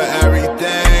over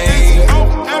everything.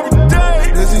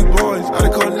 Busy boys, gotta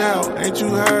call now. Ain't you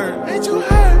heard?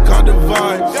 Got the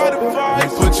vibes.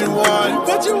 Ain't put you on.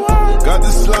 Got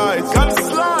the slides.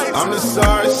 I'm the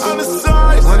size.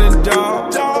 When in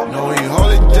doubt, no, we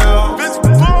hold it down.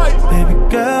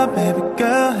 Baby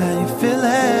girl, how you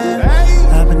feeling?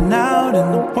 I've been out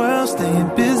in the world, staying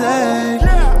busy,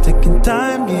 taking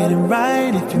time, getting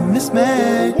right if you miss me.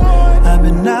 I've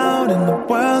been out in the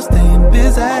world, staying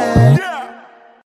busy.